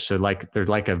expire. So they're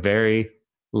like a very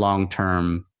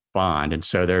long-term bond. And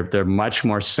so they're much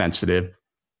more sensitive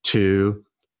to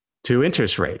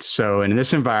interest rates. So in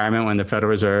this environment, when the Federal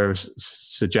Reserve's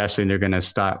suggesting they're going to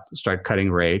start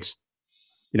cutting rates,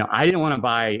 I didn't want to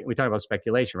buy, we talk about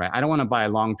speculation, right? I don't want to buy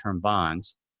long-term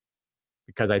bonds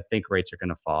because I think rates are going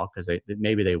to fall because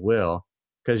maybe they will,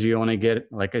 because you only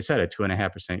get, like I said, a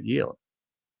 2.5% yield.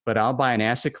 But I'll buy an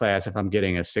asset class if I'm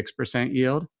getting a 6%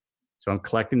 yield. So I'm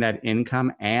collecting that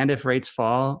income. And if rates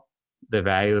fall, the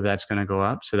value of that's going to go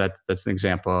up. So that's an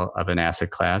example of an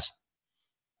asset class.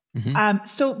 Mm-hmm.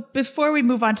 So before we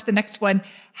move on to the next one,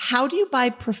 how do you buy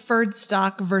preferred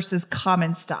stock versus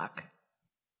common stock?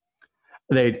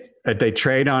 They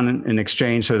trade on an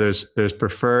exchange. So there's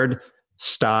preferred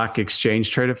stock exchange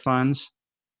traded funds.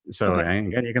 So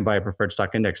again, you can buy a preferred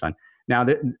stock index fund. Now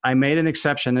I made an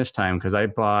exception this time because I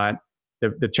bought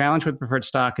the challenge with preferred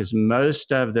stock is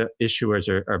most of the issuers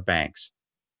are banks.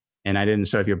 And I didn't.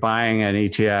 So if you're buying an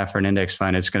ETF or an index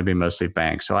fund, it's going to be mostly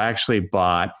banks. So I actually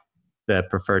bought the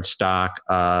preferred stock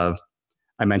of,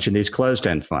 I mentioned these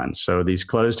closed-end funds. So these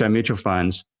closed-end mutual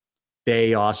funds,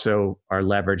 they also are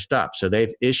leveraged up. So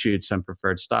they've issued some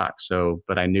preferred stock. So,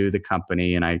 but I knew the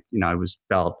company and I was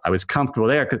comfortable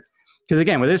there. Because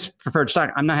again, with this preferred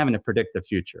stock, I'm not having to predict the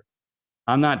future.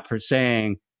 I'm not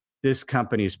saying this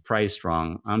company's priced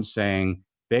wrong. I'm saying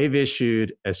they've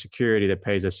issued a security that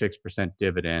pays a 6%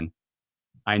 dividend.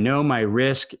 I know my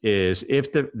risk is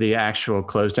if the actual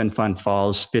closed-end fund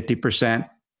falls 50%,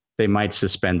 they might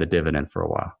suspend the dividend for a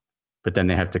while, but then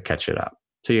they have to catch it up.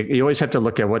 So you always have to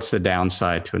look at what's the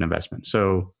downside to an investment.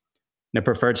 So the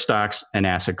preferred stocks and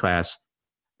asset class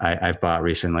I've bought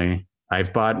recently.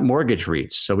 I've bought mortgage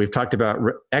REITs. So we've talked about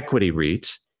equity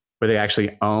REITs where they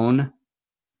actually own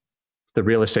the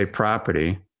real estate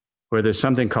property, where there's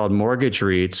something called mortgage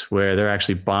REITs where they're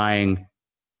actually buying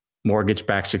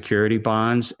mortgage-backed security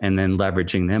bonds and then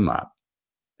leveraging them up.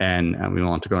 And we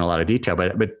won't have to go into a lot of detail,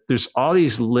 but there's all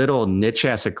these little niche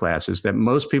asset classes that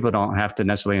most people don't have to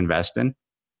necessarily invest in.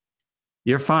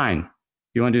 You're fine.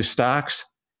 You want to do stocks,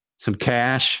 some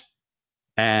cash,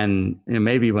 and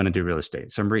maybe you want to do real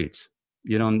estate, some REITs.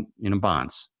 You don't,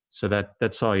 bonds. So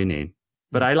that's all you need.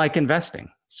 But I like investing.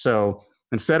 So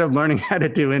instead of learning how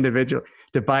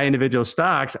to buy individual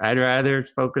stocks, I'd rather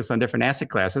focus on different asset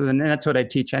classes. And that's what I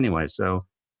teach anyway. So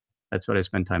that's what I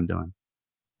spend time doing.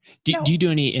 Do you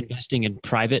do any investing in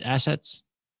private assets?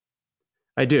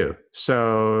 I do.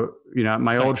 So,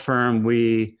 my old firm,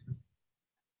 we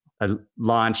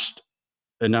launched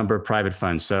a number of private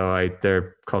funds. So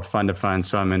they're called fund of funds.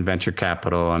 So I'm in venture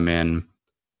capital. I'm in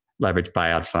leveraged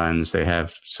buyout funds. They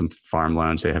have some farm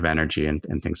loans. They have energy and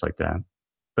things like that.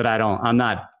 But I'm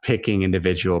not picking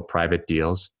individual private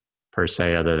deals per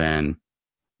se, other than,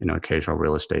 occasional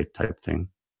real estate type thing.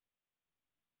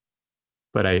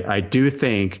 But I do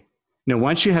think,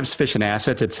 once you have sufficient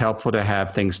assets, it's helpful to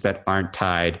have things that aren't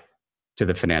tied to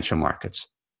the financial markets.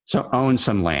 So own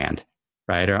some land,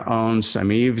 right? Or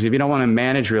if you don't want to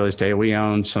manage real estate, we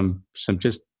own some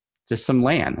just some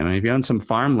land. If you own some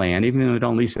farmland, even though we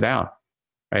don't lease it out,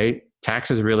 right?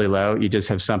 Tax is really low. You just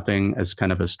have something as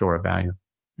kind of a store of value.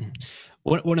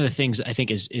 One of the things I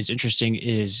think is interesting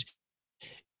is,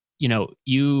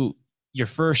 your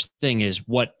first thing is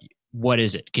what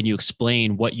is it? Can you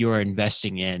explain what you're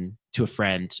investing in to a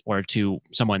friend or to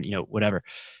someone, whatever.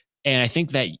 And I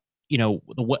think that,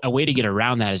 a way to get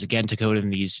around that is, again, to go to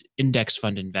these index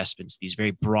fund investments, these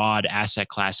very broad asset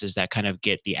classes that kind of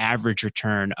get the average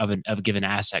return of a given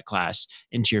asset class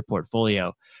into your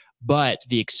portfolio. But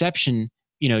the exception,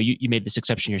 you made this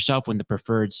exception yourself when the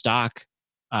preferred stock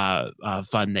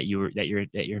fund that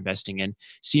you're investing in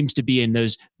seems to be in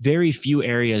those very few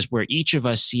areas where each of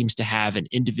us seems to have an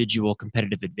individual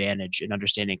competitive advantage in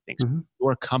understanding things. Mm-hmm.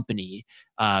 Your company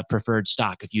preferred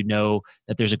stock, if you know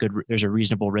that there's a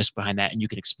reasonable risk behind that, and you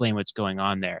can explain what's going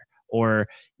on there. Or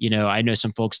I know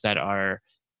some folks that are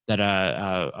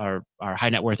high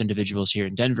net worth individuals here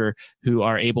in Denver who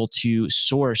are able to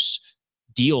source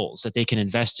deals that they can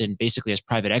invest in basically as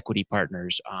private equity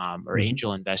partners or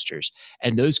angel investors.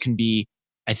 And those can be,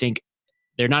 I think,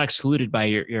 they're not excluded by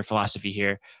your philosophy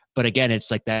here. But again,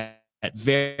 it's like that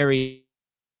very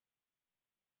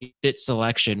fit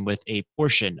selection with a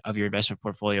portion of your investment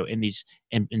portfolio in these,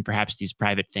 and perhaps these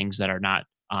private things that are not,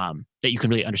 that you can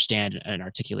really understand and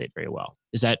articulate very well.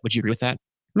 Would you agree with that?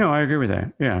 No, I agree with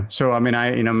that. Yeah. So, I mean,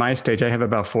 my stage, I have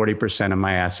about 40% of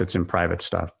my assets in private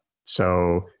stuff.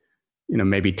 So,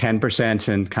 maybe 10%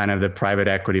 in kind of the private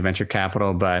equity venture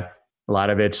capital, but a lot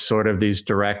of it's sort of these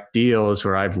direct deals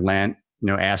where I've lent,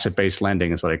 asset-based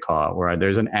lending is what I call it, where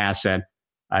there's an asset,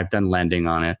 I've done lending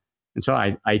on it. And so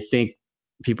I think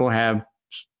people have,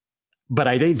 but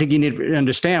I think you need to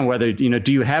understand whether,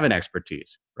 do you have an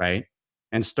expertise, right?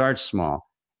 And start small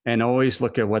and always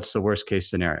look at what's the worst case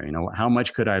scenario. How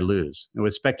much could I lose? And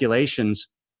with speculations,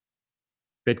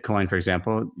 Bitcoin, for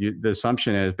example, the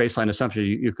assumption is, baseline assumption,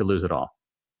 you could lose it all.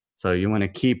 So you want to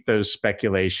keep those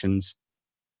speculations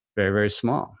very, very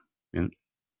small.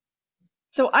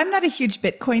 So I'm not a huge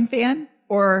Bitcoin fan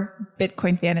or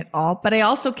Bitcoin fan at all, but I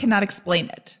also cannot explain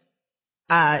it,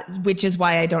 which is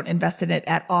why I don't invest in it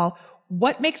at all.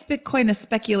 What makes Bitcoin a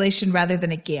speculation rather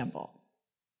than a gamble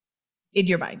in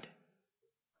your mind?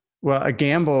 Well, a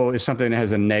gamble is something that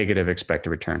has a negative expected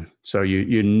return. So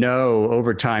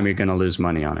over time you're going to lose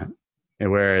money on it.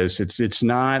 And whereas it's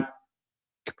not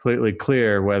completely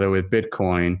clear whether with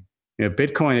Bitcoin,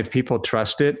 Bitcoin, if people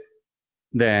trust it,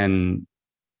 then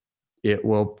it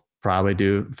will probably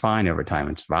do fine over time.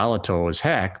 It's volatile as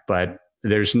heck, but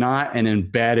there's not an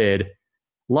embedded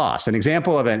loss. An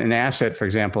example of an asset, for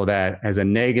example, that has a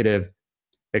negative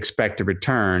expected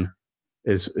return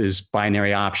is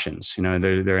binary options.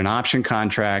 They're an option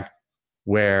contract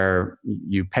where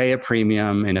you pay a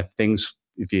premium, and if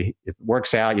it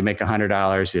works out, you make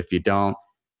 $100. If you don't,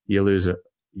 you lose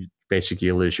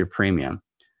you lose your premium.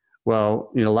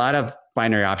 Well, a lot of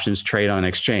binary options trade on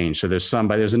exchange. So there's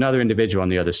another individual on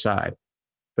the other side,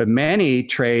 but many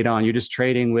trade on, you're just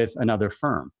trading with another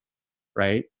firm,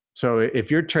 right? So if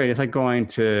you're trading, it's like going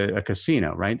to a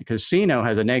casino, right? The casino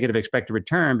has a negative expected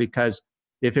return because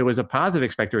if it was a positive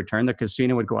expected return, the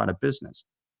casino would go out of business.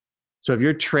 So if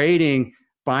you're trading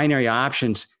binary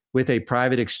options with a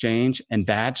private exchange, and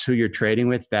that's who you're trading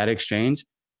with, that exchange,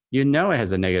 it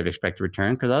has a negative expected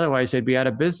return, because otherwise they'd be out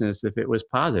of business if it was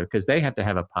positive, because they have to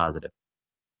have a positive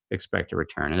expected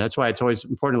return. And that's why it's always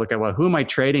important to look at, well, who am I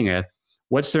trading with?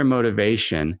 What's their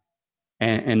motivation?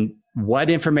 And what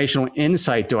informational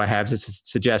insight do I have to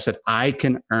suggest that I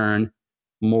can earn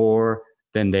more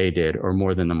than they did or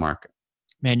more than the market?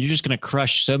 Man, you're just going to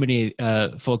crush so many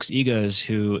folks' egos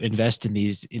who invest in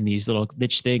these little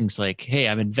niche things like, hey,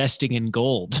 I'm investing in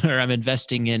gold, or I'm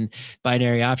investing in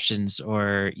binary options,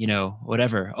 or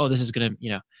whatever. Oh, this is going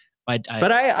to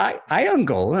But I own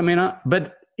gold. I mean,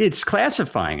 but it's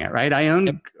classifying it, right? I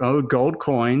own gold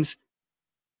coins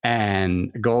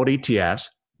and gold ETFs,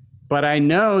 but I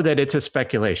know that it's a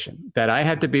speculation, that I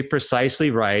have to be precisely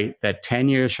right that 10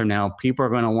 years from now, people are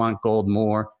going to want gold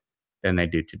more than they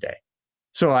do today.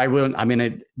 So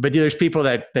but there's people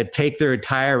that take their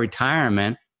entire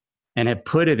retirement and have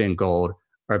put it in gold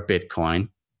or Bitcoin.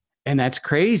 And that's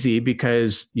crazy,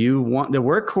 because you want the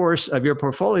workhorse of your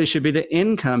portfolio should be the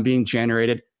income being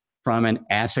generated from an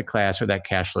asset class where that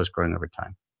cash flow is growing over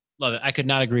time. Love it. I could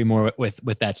not agree more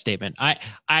with that statement. I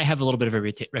have a little bit of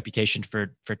a reputation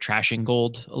for trashing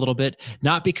gold a little bit,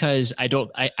 not because I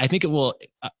think it will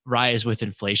rise with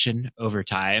inflation over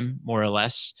time, more or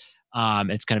less.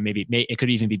 It's kind of it could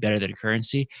even be better than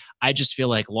currency. I just feel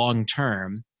like long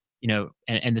term,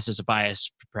 and this is a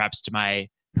bias perhaps to my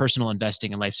personal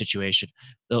investing and life situation,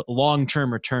 the long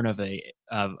term return of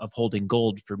holding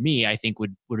gold for me, I think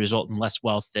would result in less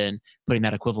wealth than putting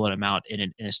that equivalent amount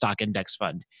in a stock index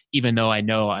fund, even though I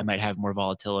know I might have more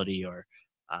volatility or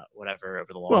whatever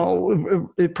over the long run.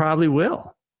 Well, it probably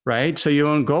will, right? So you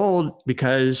own gold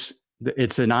because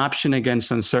it's an option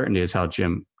against uncertainty, is how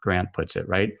Jim Grant puts it,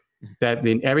 right? That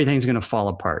everything's going to fall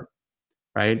apart,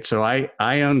 right? So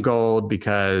I own gold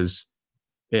because,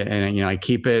 I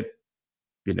keep it,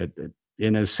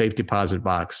 in a safe deposit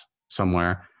box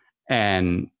somewhere,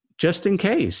 and just in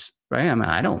case, right? I mean,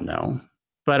 I don't know,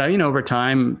 but over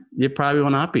time, it probably will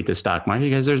not beat the stock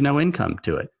market because there's no income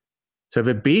to it. So if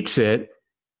it beats it,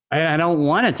 I don't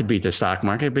want it to beat the stock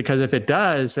market, because if it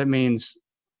does, that means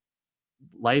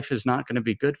life is not going to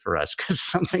be good for us, because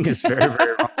something is very,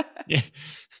 very wrong. Yeah.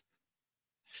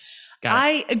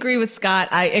 I agree with Scott.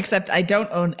 Except I don't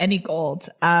own any gold.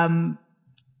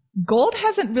 Gold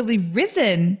hasn't really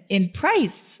risen in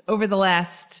price over the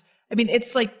last,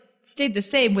 it's like stayed the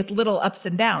same with little ups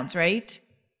and downs, right?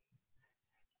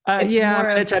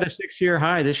 It's at a 6-year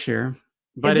high this year.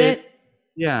 But is it?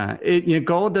 Yeah.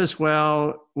 Gold does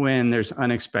well when there's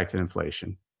unexpected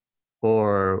inflation,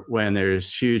 or when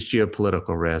there's huge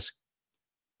geopolitical risk,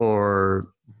 or,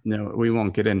 we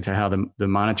won't get into how the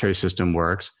monetary system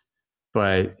works,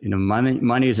 but,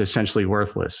 money is essentially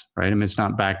worthless, right? It's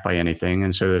not backed by anything.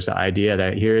 And so there's the idea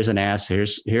that here's an asset,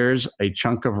 here's a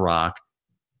chunk of rock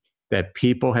that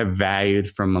people have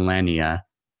valued for millennia.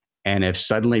 And if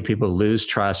suddenly people lose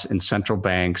trust in central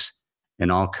banks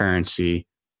and all currency,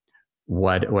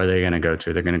 where are they going to go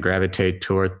to? They're going to gravitate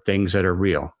toward things that are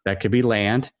real. That could be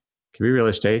land, could be real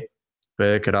estate, but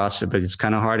it could also, but it's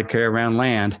kind of hard to carry around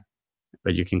land,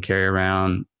 but you can carry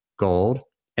around gold,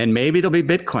 and maybe it'll be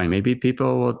Bitcoin. Maybe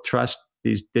people will trust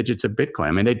these digits of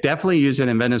Bitcoin. They definitely use it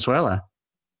in Venezuela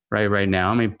right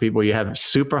now. People, you have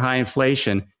super high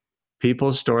inflation.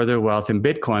 People store their wealth in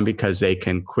Bitcoin because they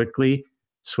can quickly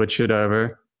switch it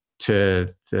over to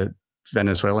the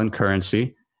Venezuelan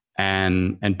currency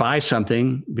and buy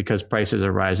something, because prices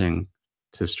are rising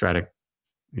to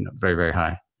very, very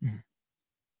high.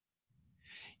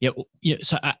 Yeah.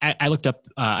 So I looked up,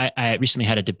 I recently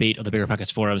had a debate on the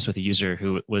BiggerPockets forums with a user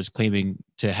who was claiming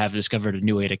to have discovered a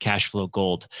new way to cash flow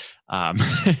gold,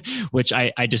 which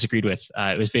I disagreed with.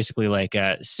 It was basically like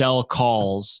sell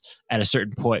calls at a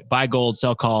certain point, buy gold,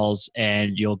 sell calls,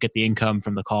 and you'll get the income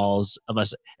from the calls.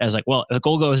 Unless I was like, well, if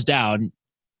gold goes down,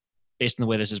 based on the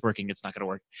way this is working, it's not going to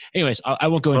work. Anyways, I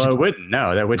won't go into. Well, I wouldn't. No,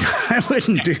 I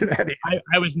wouldn't do that.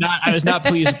 I was not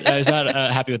pleased. I was not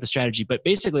happy with the strategy. But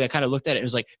basically, I kind of looked at it. It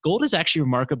was like, gold is actually a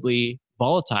remarkably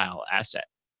volatile asset.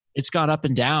 It's gone up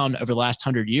and down over the last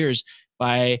 100 years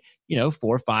by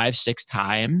 4, 5, 6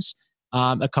 times,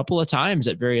 a couple of times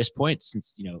at various points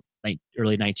since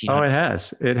early 1900s. Oh,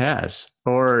 it has.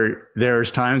 Or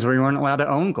there's times where you weren't allowed to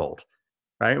own gold,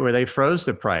 right? Where they froze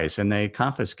the price and they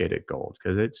confiscated gold,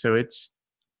 because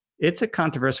it's a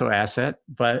controversial asset.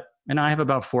 But I have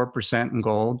about 4% in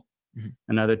gold,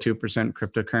 another 2%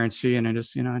 cryptocurrency, and I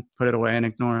just put it away and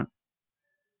ignore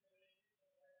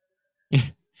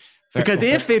it. Because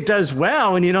if it does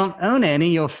well and you don't own any,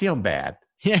 you'll feel bad.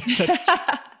 Yeah.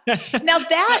 Now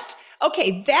that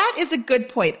is a good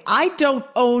point. I don't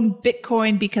own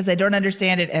Bitcoin because I don't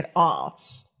understand it at all.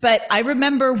 But I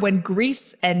remember when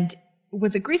Greece and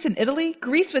Italy?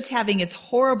 Greece was having its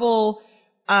horrible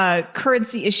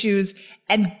currency issues.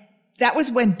 And that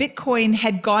was when Bitcoin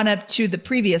had gone up to the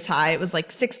previous high. It was like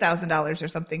 $6,000 or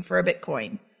something for a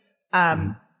Bitcoin,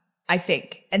 I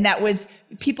think. And that was,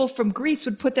 people from Greece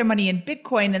would put their money in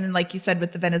Bitcoin. And then, like you said,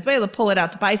 with the Venezuela, pull it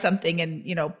out to buy something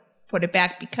and, put it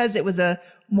back, because it was a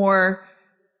more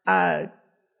or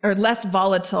less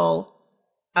volatile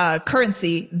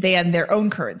currency than their own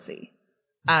currency.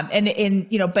 But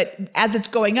as it's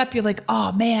going up, you're like,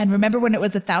 oh man, remember when it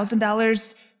was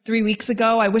 $1,000 3 weeks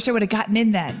ago? I wish I would have gotten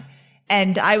in then.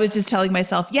 And I was just telling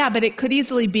myself, yeah, but it could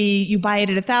easily be you buy it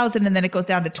at 1,000 and then it goes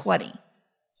down to 20.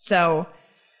 So.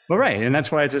 Well, right. And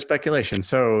that's why it's a speculation.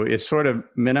 So it's sort of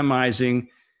minimizing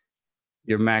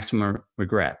your maximum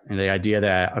regret. And the idea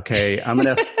that, okay, I'm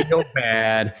going to feel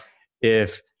bad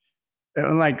if,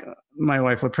 like, my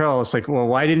wife, Laprelle, is like, well,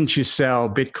 why didn't you sell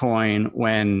Bitcoin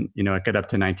when, it got up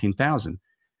to 19,000?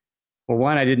 Well,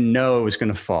 one, I didn't know it was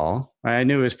going to fall. I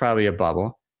knew it was probably a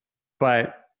bubble,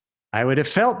 but I would have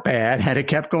felt bad had it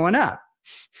kept going up.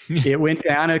 It went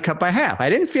down and cut by half. I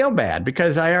didn't feel bad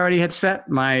because I already had set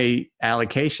my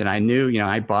allocation. I knew,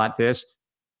 I bought this.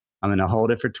 I'm going to hold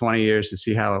it for 20 years to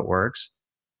see how it works.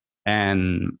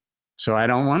 And so I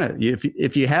don't want to,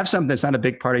 if you have something that's not a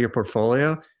big part of your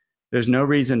portfolio, there's no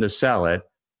reason to sell it,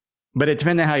 but it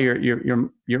depends on how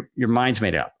your mind's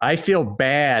made up. I feel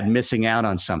bad missing out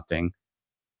on something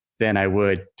than I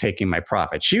would taking my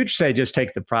profits. She would say, just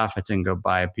take the profits and go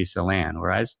buy a piece of land,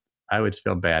 whereas I would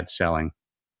feel bad selling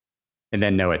and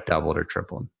then know it doubled or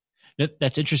tripled.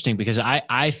 That's interesting, because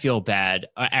I feel bad.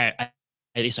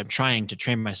 At least I'm trying to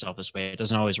train myself this way. It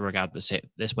doesn't always work out this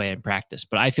way in practice,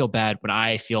 but I feel bad when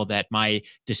I feel that my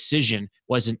decision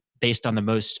wasn't based on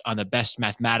the best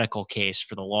mathematical case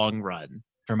for the long run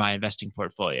for my investing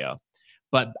portfolio.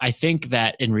 But I think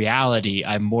that in reality,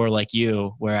 I'm more like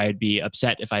you, where I'd be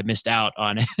upset if I missed out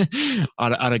on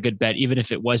on a good bet, even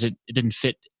if it didn't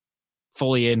fit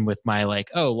fully in with my like,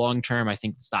 oh, long term, I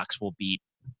think stocks will beat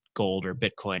gold or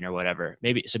Bitcoin or whatever.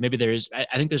 Maybe I think there's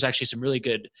actually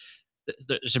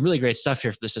there's some really great stuff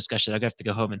here for this discussion. I'm gonna have to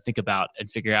go home and think about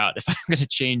and figure out if I'm going to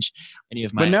change any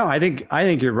of my. But no, I think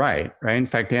you're right. Right. In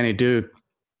fact, Annie Duke,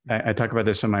 I talk about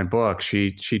this in my book.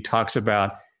 She talks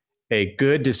about a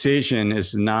good decision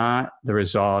is not the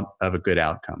result of a good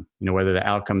outcome. Whether the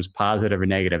outcome is positive or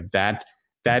negative, that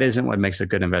isn't what makes a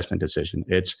good investment decision.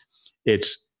 It's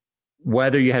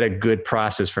whether you had a good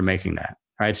process for making that.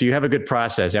 Right. So you have a good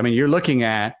process. I mean, you're looking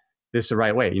at this the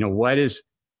right way. What is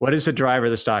the driver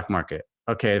of the stock market?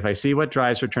 Okay, if I see what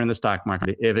drives return of the stock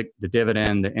market, the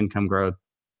dividend, the income growth,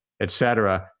 et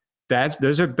cetera,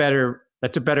 that's a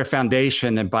better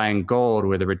foundation than buying gold,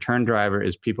 where the return driver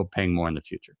is people paying more in the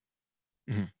future.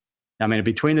 Mm-hmm. I mean,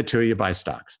 between the two, you buy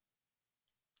stocks.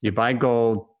 You buy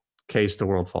gold, case the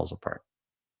world falls apart,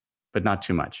 but not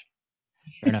too much.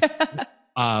 Fair enough.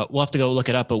 We'll have to go look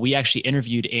it up, but we actually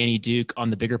interviewed Annie Duke on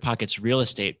the BiggerPockets Real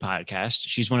Estate podcast.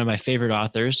 She's one of my favorite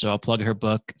authors, so I'll plug her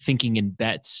book, Thinking in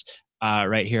Bets,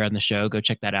 right here on the show. Go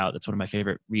check that out. That's one of my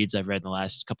favorite reads I've read in the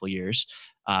last couple of years.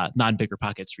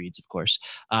 Non-BiggerPockets reads, of course.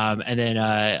 And then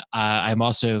I'm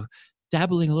also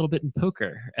dabbling a little bit in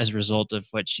poker as a result of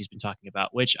what she's been talking about,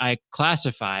 which I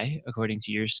classify, according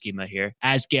to your schema here,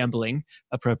 as gambling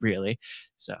appropriately.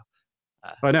 So.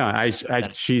 But no,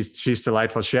 she's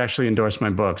delightful. She actually endorsed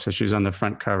my book. So she's on the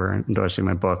front cover endorsing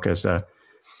my book as a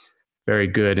very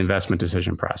good investment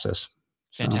decision process.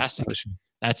 So, fantastic.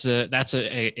 That's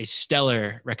a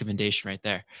stellar recommendation right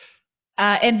there.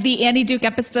 And the Annie Duke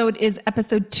episode is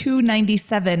episode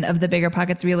 297 of the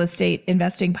BiggerPockets Real Estate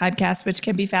Investing Podcast, which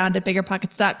can be found at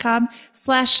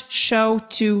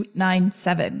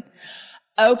biggerpockets.com/show297.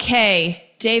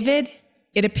 Okay, David,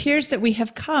 it appears that we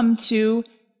have come to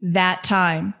that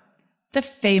time, the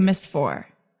famous four.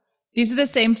 These are the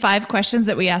same 5 questions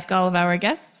that we ask all of our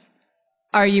guests.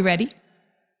 Are you ready?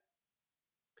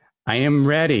 I am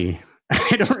ready.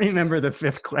 I don't remember the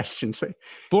 5th question. So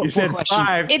four said questions.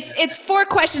 5. It's 4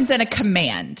 questions and a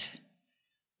command.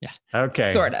 Yeah.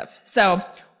 Okay. Sort of. So,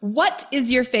 what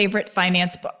is your favorite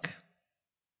finance book?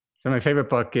 So my favorite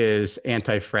book is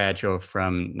Anti-Fragile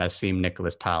from Nassim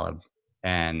Nicholas Taleb.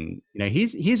 And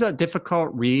he's a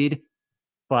difficult read,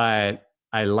 but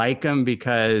I like him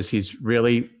because he's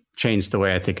really changed the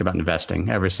way I think about investing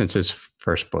ever since his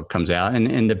first book comes out.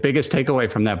 And the biggest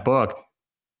takeaway from that book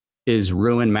is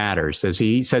ruin matters. As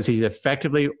he says, he's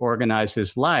effectively organized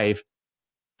his life,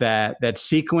 that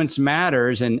sequence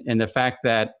matters, and the fact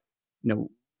that,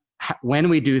 when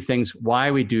we do things,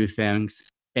 why we do things,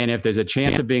 and if there's a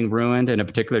chance of being ruined in a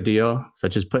particular deal,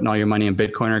 such as putting all your money in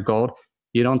Bitcoin or gold,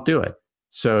 you don't do it.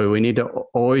 So we need to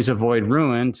always avoid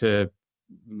ruin to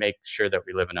make sure that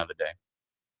we live another day.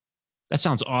 That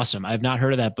sounds awesome. I've not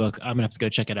heard of that book. I'm gonna have to go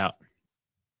check it out.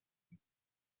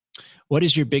 What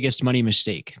is your biggest money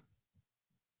mistake?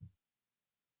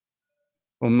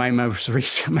 Well, my most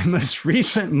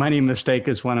recent money mistake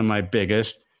is one of my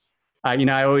biggest.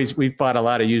 We've bought a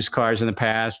lot of used cars in the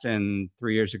past, and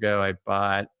 3 years ago I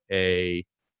bought a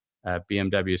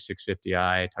BMW 650i.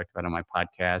 I talked about it on my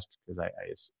podcast because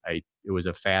it was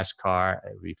a fast car.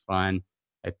 It would be fun.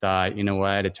 I thought, you know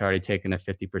what? It's already taken a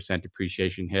 50%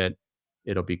 depreciation hit.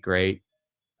 It'll be great.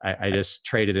 I just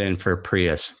traded it in for a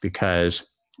Prius because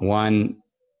 1,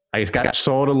 I got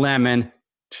sold a lemon.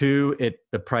 2,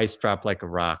 the price dropped like a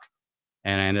rock.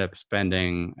 And I ended up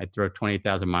I drove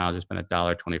 20,000 miles. I spent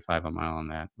 $1.25 a mile on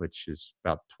that, which is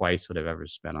about twice what I've ever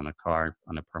spent on a car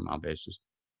on a per mile basis.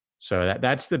 So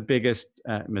that's the biggest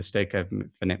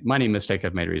money mistake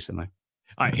I've made recently.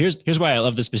 All right, here's why I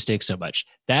love this mistake so much.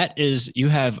 That is, you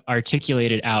have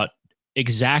articulated out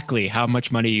exactly how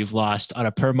much money you've lost on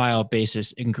a per mile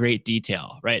basis in great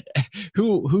detail, right?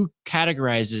 Who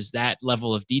categorizes that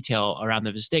level of detail around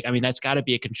the mistake? I mean, that's got to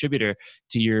be a contributor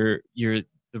to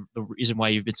the reason why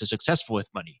you've been so successful with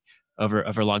money over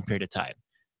a long period of time.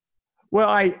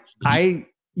 Well,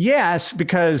 yes,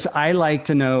 because I like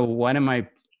to know, what am I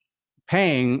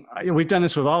paying? We've done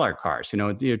this with all our cars.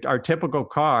 Our typical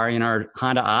car in our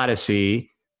Honda Odyssey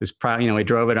was probably, we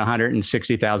drove it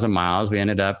 160,000 miles. We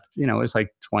ended up, it was like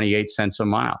 28 cents a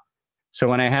mile. So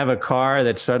when I have a car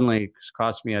that suddenly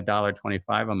cost me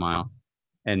 $1.25 a mile,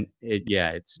 and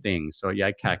it stings. So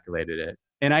I calculated it.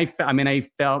 And I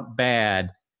felt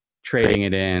bad trading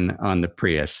it in on the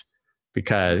Prius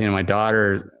because, my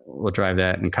daughter will drive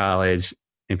that in college,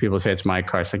 and people say it's my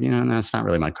car. It's like, no, it's not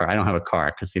really my car. I don't have a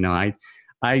car because,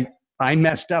 I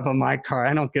messed up on my car.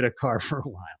 I don't get a car for a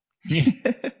while.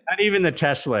 Not even the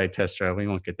Tesla I test drove. We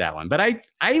won't get that one. But I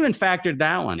even factored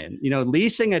that one in.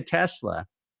 Leasing a Tesla,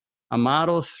 a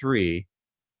Model 3,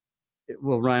 it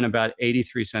will run about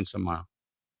 83 cents a mile.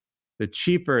 The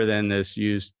cheaper than this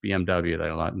used BMW that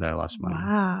I lost money.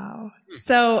 Wow.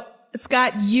 So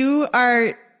Scott, you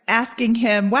are asking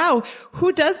him, wow,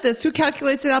 who does this? Who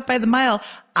calculates it out by the mile?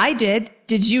 I did.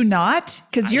 Did you not?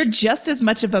 Because you're just as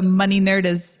much of a money nerd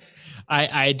as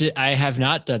I have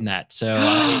not done that. So,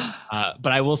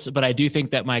 but I do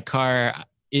think that my car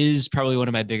is probably one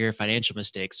of my bigger financial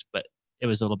mistakes, but it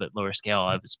was a little bit lower scale.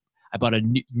 I bought a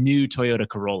new Toyota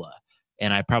Corolla,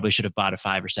 and I probably should have bought a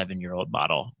 5 or 7 year old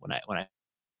model when I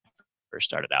first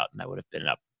started out, and I would have been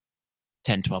up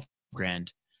 10, 12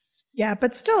 grand. Yeah,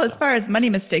 but still, as far as money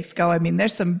mistakes go, I mean,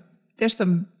 there's some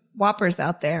whoppers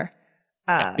out there.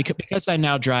 Because I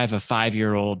now drive a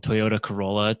 5-year-old Toyota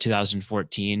Corolla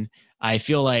 2014, I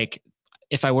feel like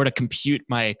if I were to compute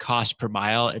my cost per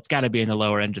mile, it's got to be in the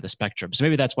lower end of the spectrum. So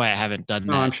maybe that's why I haven't done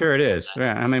that. Oh, I'm sure it is.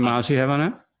 Yeah. How many miles do you have on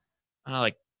it?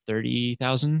 Like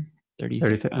 30,000, 30.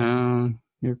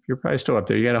 You're probably still up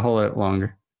there. You got to hold it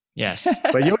longer. Yes.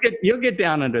 But you'll get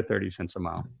down under 30 cents a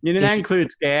mile. That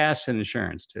includes gas and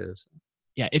insurance too. So.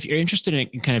 Yeah, if you're interested in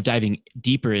kind of diving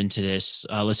deeper into this,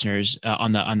 listeners,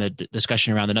 on the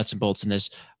discussion around the nuts and bolts in this,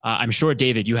 I'm sure,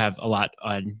 David, you have a lot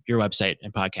on your website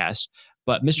and podcast.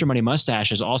 But Mr. Money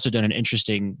Mustache has also done an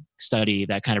interesting study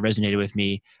that kind of resonated with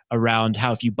me around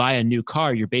how if you buy a new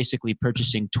car, you're basically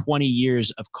purchasing 20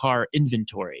 years of car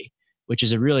inventory, which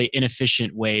is a really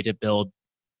inefficient way to build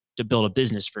a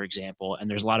business, for example. And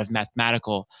there's a lot of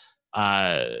mathematical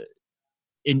concepts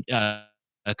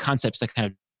that kind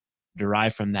of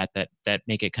derive from that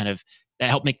make it that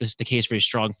help make the case very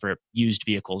strong for used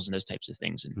vehicles and those types of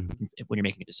things. And when you're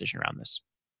making a decision around this.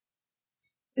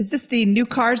 Is this the new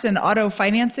cars and auto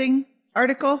financing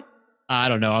article? I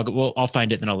don't know. I'll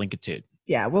find it and then I'll link it to it.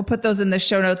 Yeah, we'll put those in the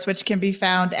show notes, which can be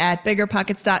found at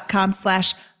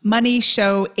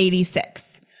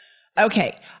biggerpockets.com/moneyshow86.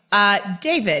 Okay.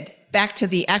 David, back to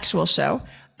the actual show.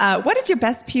 What is your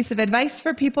best piece of advice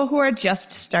for people who are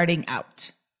just starting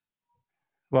out?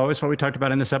 Well, it's what we talked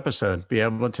about in this episode. Be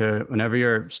able to, whenever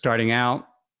you're starting out,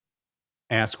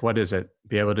 ask, what is it?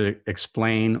 Be able to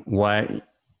explain what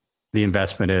the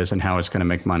investment is and how it's going to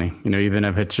make money. Even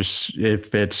if it's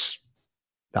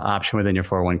the option within your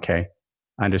 401k,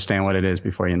 understand what it is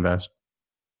before you invest.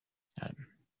 All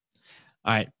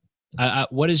right.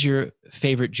 What is your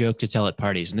favorite joke to tell at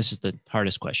parties? And this is the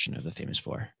hardest question of the famous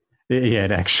four. Yeah,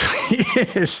 it actually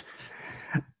is.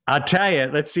 I'll tell you.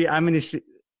 Let's see.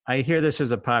 I hear this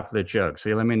as a popular joke, so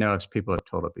you let me know if people have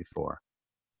told it before.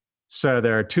 So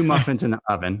there are 2 muffins in the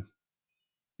oven.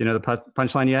 You know the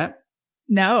punchline yet?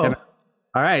 No.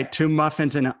 All right, 2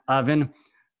 muffins in the oven.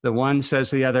 The one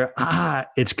says to the other,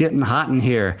 it's getting hot in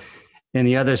here. And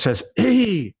the other says,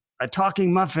 hey, a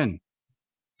talking muffin.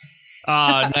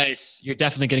 Oh, nice. You're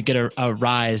definitely going to get a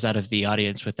rise out of the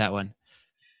audience with that one.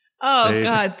 Oh,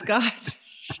 God, Scott.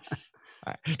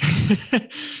 All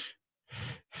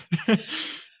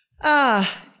right.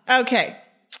 Okay.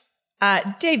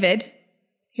 David,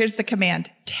 here's the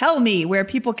command. Tell me where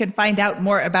people can find out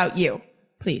more about you,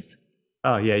 please.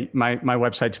 Oh, yeah. My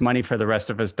website's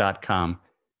moneyfortherestofus.com.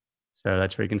 So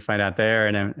that's where you can find out there.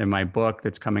 And my book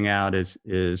that's coming out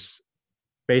is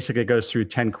basically goes through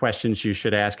 10 questions you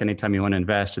should ask anytime you want to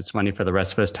invest. It's Money for the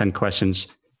Rest of Us, 10 questions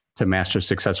to master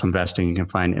successful investing. You can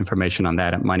find information on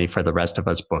that at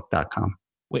moneyfortherestofusbook.com.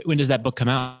 When does that book come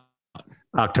out?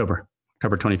 October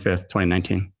 25th,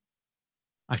 2019.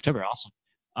 October. Awesome.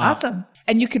 Awesome.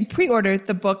 And you can pre-order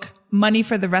the book,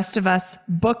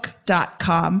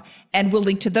 moneyfortherestofusbook.com. And we'll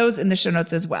link to those in the show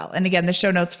notes as well. And again, the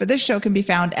show notes for this show can be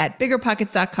found at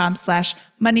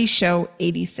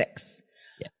biggerpockets.com/moneyshow86.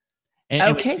 Yeah. And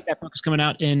okay. That book is coming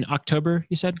out in October,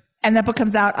 you said? And that book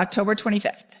comes out October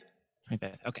 25th.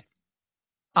 25th. Okay.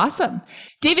 Awesome.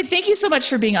 David, thank you so much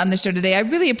for being on the show today. I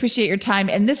really appreciate your time.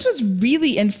 And this was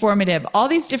really informative. All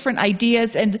these different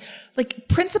ideas and like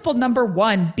principle number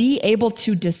 1, be able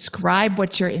to describe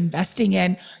what you're investing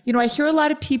in. I hear a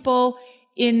lot of people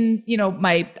on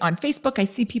Facebook, I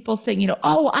see people saying,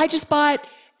 oh, I just bought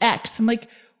X. I'm like,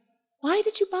 why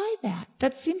did you buy that?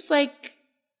 That seems like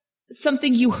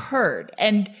something you heard.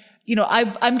 And,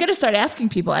 I'm going to start asking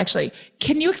people actually,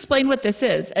 can you explain what this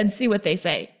is and see what they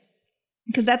say?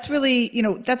 Because that's really,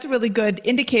 that's a really good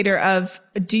indicator of,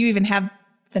 do you even have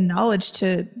the knowledge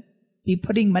to be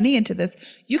putting money into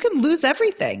this? You can lose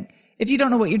everything if you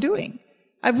don't know what you're doing.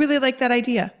 I really like that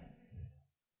idea.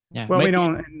 Yeah. Well,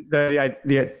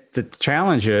 the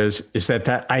challenge is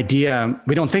that idea,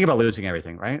 we don't think about losing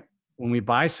everything, right? When we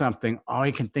buy something, all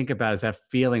we can think about is that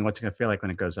feeling, what's it going to feel like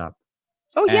when it goes up.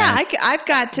 Oh, yeah. I've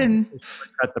gotten...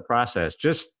 Cut the process.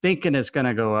 Just thinking it's going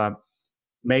to go up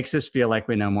makes us feel like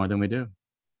we know more than we do.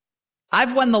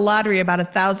 I've won the lottery about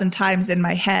 1,000 times in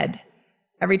my head.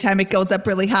 Every time it goes up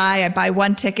really high, I buy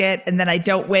one ticket and then I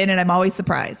don't win and I'm always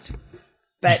surprised.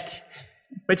 But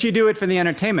you do it for the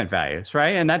entertainment values,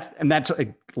 right? And that's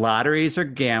lotteries are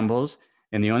gambles.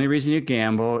 And the only reason you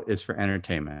gamble is for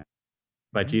entertainment.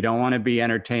 But you don't want to be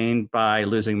entertained by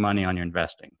losing money on your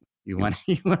investing. You want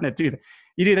to do that.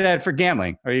 You do that for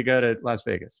gambling, or you go to Las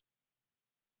Vegas.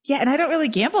 Yeah, and I don't really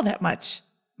gamble that much.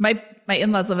 My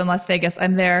in-laws live in Las Vegas.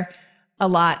 I'm there a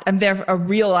lot. I'm there a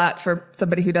real lot for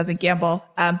somebody who doesn't gamble.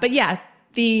 But yeah,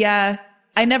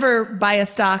 I never buy a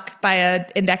stock, buy an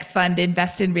index fund,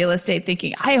 invest in real estate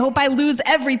thinking, I hope I lose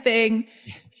everything.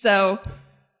 So.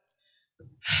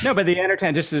 No, but the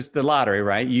entertainment, just as the lottery,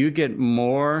 right? You get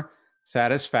more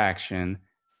satisfaction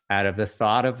out of the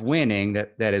thought of winning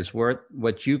that is worth,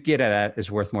 what you get at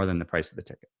is worth more than the price of the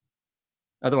ticket.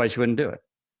 Otherwise you wouldn't do it,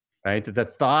 right? The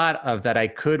thought of that I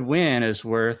could win is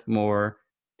worth more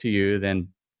to you than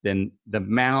the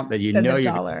amount that you know you're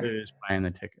going to lose buying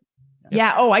the ticket.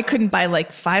 Yeah. Oh, I couldn't buy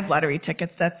like 5 lottery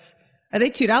tickets. Are they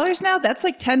 $2 now? That's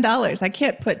like $10. I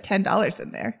can't put $10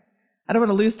 in there. I don't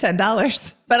want to lose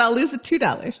 $10, but I'll lose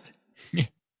 $2.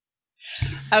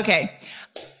 Okay.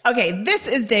 This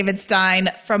is David Stein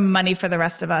from Money for the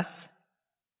Rest of Us.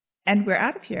 And we're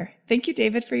out of here. Thank you,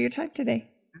 David, for your time today.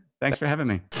 Thanks for having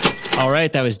me. All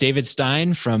right. That was David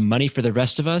Stein from Money for the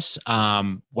Rest of Us.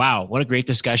 Wow. What a great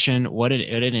discussion. What an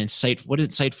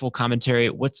insightful commentary.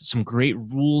 What's some great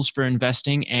rules for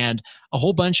investing and a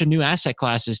whole bunch of new asset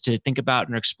classes to think about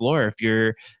and explore. If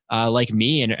you're like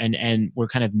me and we're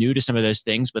kind of new to some of those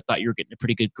things, but thought you were getting a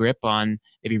pretty good grip on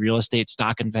maybe real estate,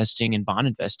 stock investing, and bond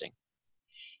investing.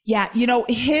 Yeah.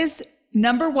 His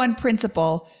number one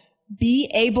principle,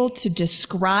 be able to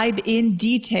describe in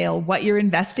detail what you're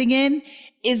investing in,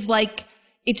 is like,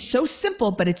 it's so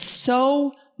simple, but it's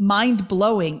so mind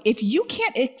blowing. If you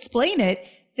can't explain it,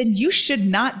 then you should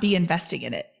not be investing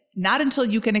in it. Not until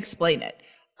you can explain it.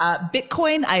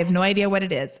 Bitcoin, I have no idea what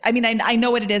it is. I mean, I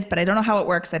know what it is, but I don't know how it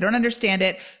works. I don't understand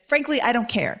it. Frankly, I don't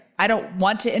care. I don't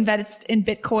want to invest in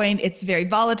Bitcoin. It's very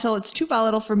volatile. It's too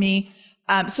volatile for me.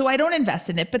 So I don't invest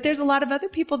in it, but there's a lot of other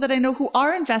people that I know who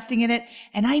are investing in it,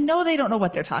 and I know they don't know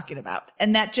what they're talking about.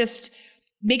 And that just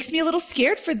makes me a little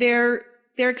scared for their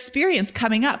experience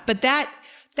coming up. But that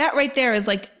right there is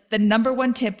like the number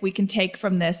one tip we can take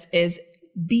from this is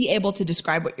be able to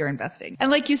describe what you're investing. And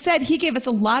like you said, he gave us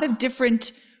a lot of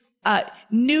different,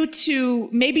 new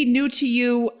to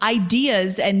you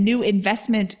ideas and new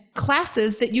investment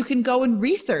classes that you can go and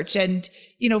research and,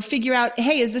 figure out,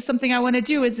 hey, is this something I want to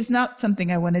do? Is this not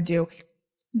something I want to do?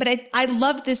 But I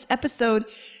love this episode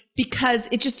because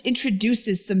it just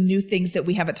introduces some new things that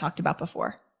we haven't talked about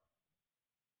before.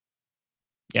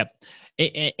 Yep.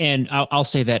 And I'll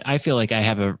say that I feel like I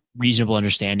have a reasonable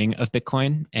understanding of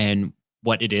Bitcoin and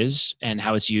what it is and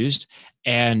how it's used.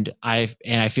 And I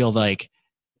feel like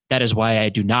that is why I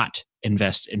do not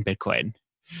invest in Bitcoin.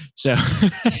 So,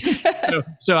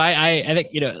 so I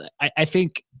think, I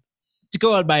think to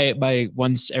go on my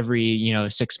once every,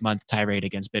 6-month tirade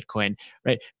against Bitcoin,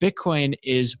 right? Bitcoin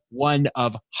is one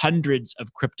of hundreds of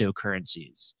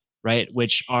cryptocurrencies, right?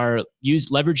 Which are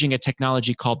leveraging a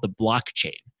technology called the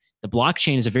blockchain. The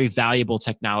blockchain is a very valuable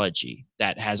technology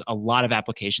that has a lot of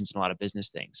applications and a lot of business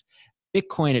things.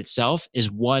 Bitcoin itself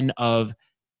is one of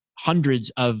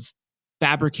hundreds of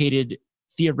fabricated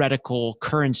theoretical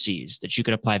currencies that you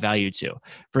could apply value to.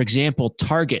 For example,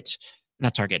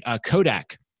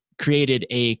 Kodak created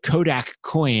a Kodak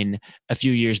coin a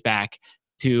few years back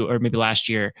or maybe last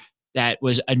year, that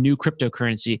was a new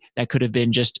cryptocurrency that could have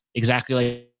been just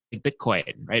exactly like Bitcoin,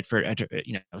 right?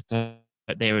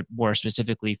 They were more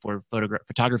specifically for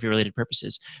photography related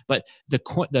purposes. But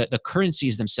the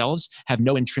currencies themselves have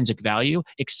no intrinsic value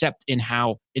except in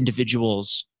how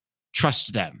individuals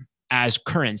trust them as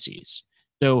currencies.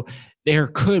 So there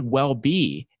could well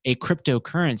be a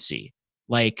cryptocurrency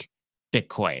like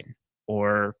Bitcoin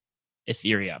or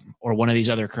Ethereum or one of these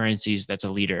other currencies that's a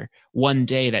leader one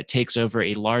day that takes over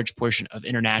a large portion of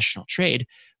international trade.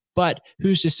 But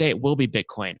who's to say it will be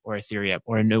Bitcoin or Ethereum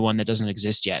or a new one that doesn't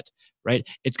exist yet, right?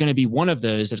 It's going to be one of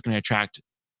those that's going to attract,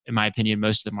 in my opinion,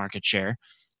 most of the market share.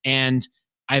 And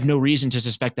I have no reason to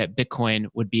suspect that Bitcoin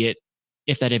would be it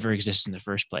if that ever exists in the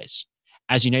first place.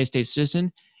 As a United States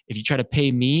citizen, if you try to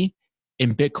pay me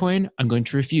in Bitcoin, I'm going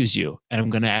to refuse you and I'm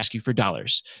going to ask you for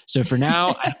dollars. So for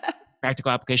now, I have a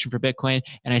practical application for Bitcoin,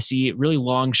 and I see really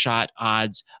long shot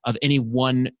odds of any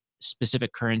one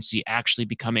specific currency actually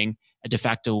becoming a de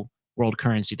facto world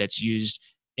currency that's used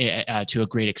to a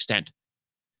great extent.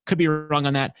 Could be wrong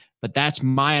on that, but that's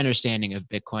my understanding of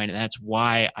Bitcoin, and that's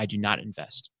why I do not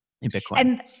invest. in Bitcoin.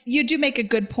 And you do make a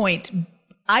good point.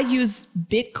 I use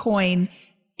Bitcoin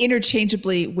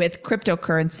interchangeably with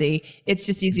cryptocurrency. It's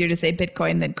just easier to say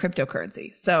Bitcoin than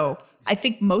cryptocurrency. So I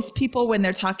think most people, when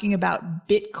they're talking about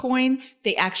Bitcoin,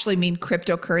 they actually mean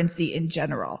cryptocurrency in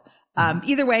general.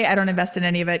 Either way, I don't invest in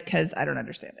any of it because I don't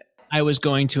understand it. I was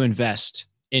going to invest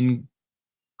in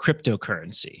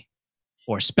cryptocurrency,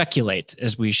 or speculate,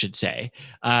 as we should say.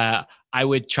 I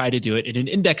would try to do it in an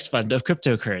index fund of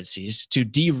cryptocurrencies to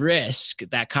de-risk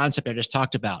that concept I just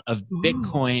talked about of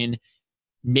Bitcoin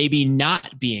maybe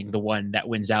not being the one that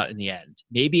wins out in the end.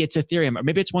 Maybe it's Ethereum, or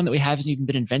maybe it's one that we haven't even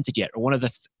been invented yet, or one of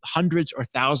the hundreds or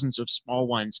thousands of small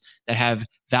ones that have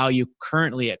value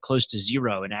currently at close to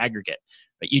zero in aggregate.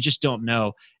 But you just don't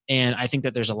know. And I think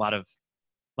that there's a lot of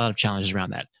challenges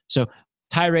around that. So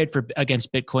tirade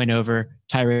against Bitcoin over,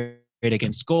 tirade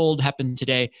against gold happened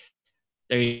today.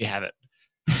 There you have it.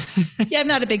 Yeah, I'm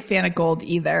not a big fan of gold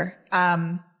either.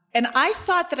 And I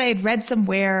thought that I had read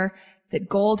somewhere that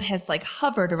gold has like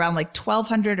hovered around like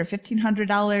 $1,200 or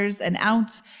 $1,500 an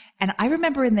ounce. And I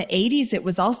remember in the 80s, it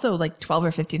was also like $1,200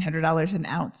 or $1,500 an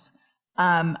ounce.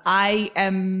 I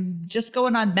am just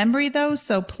going on memory though.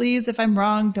 So please, if I'm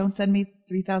wrong, don't send me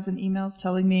 3,000 emails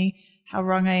telling me how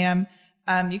wrong I am.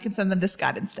 You can send them to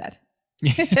Scott instead.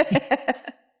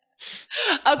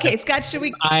 Okay, Scott, should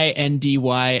we?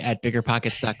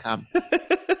 INDY@BiggerPockets.com.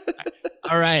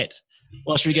 All right.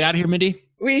 Well, should we get out of here, Mindy?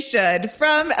 We should.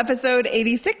 From episode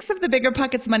 86 of the Bigger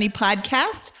Pockets Money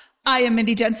podcast, I am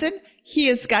Mindy Jensen. He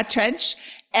is Scott Trench.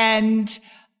 And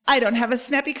I don't have a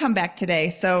snappy comeback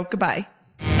today, so goodbye.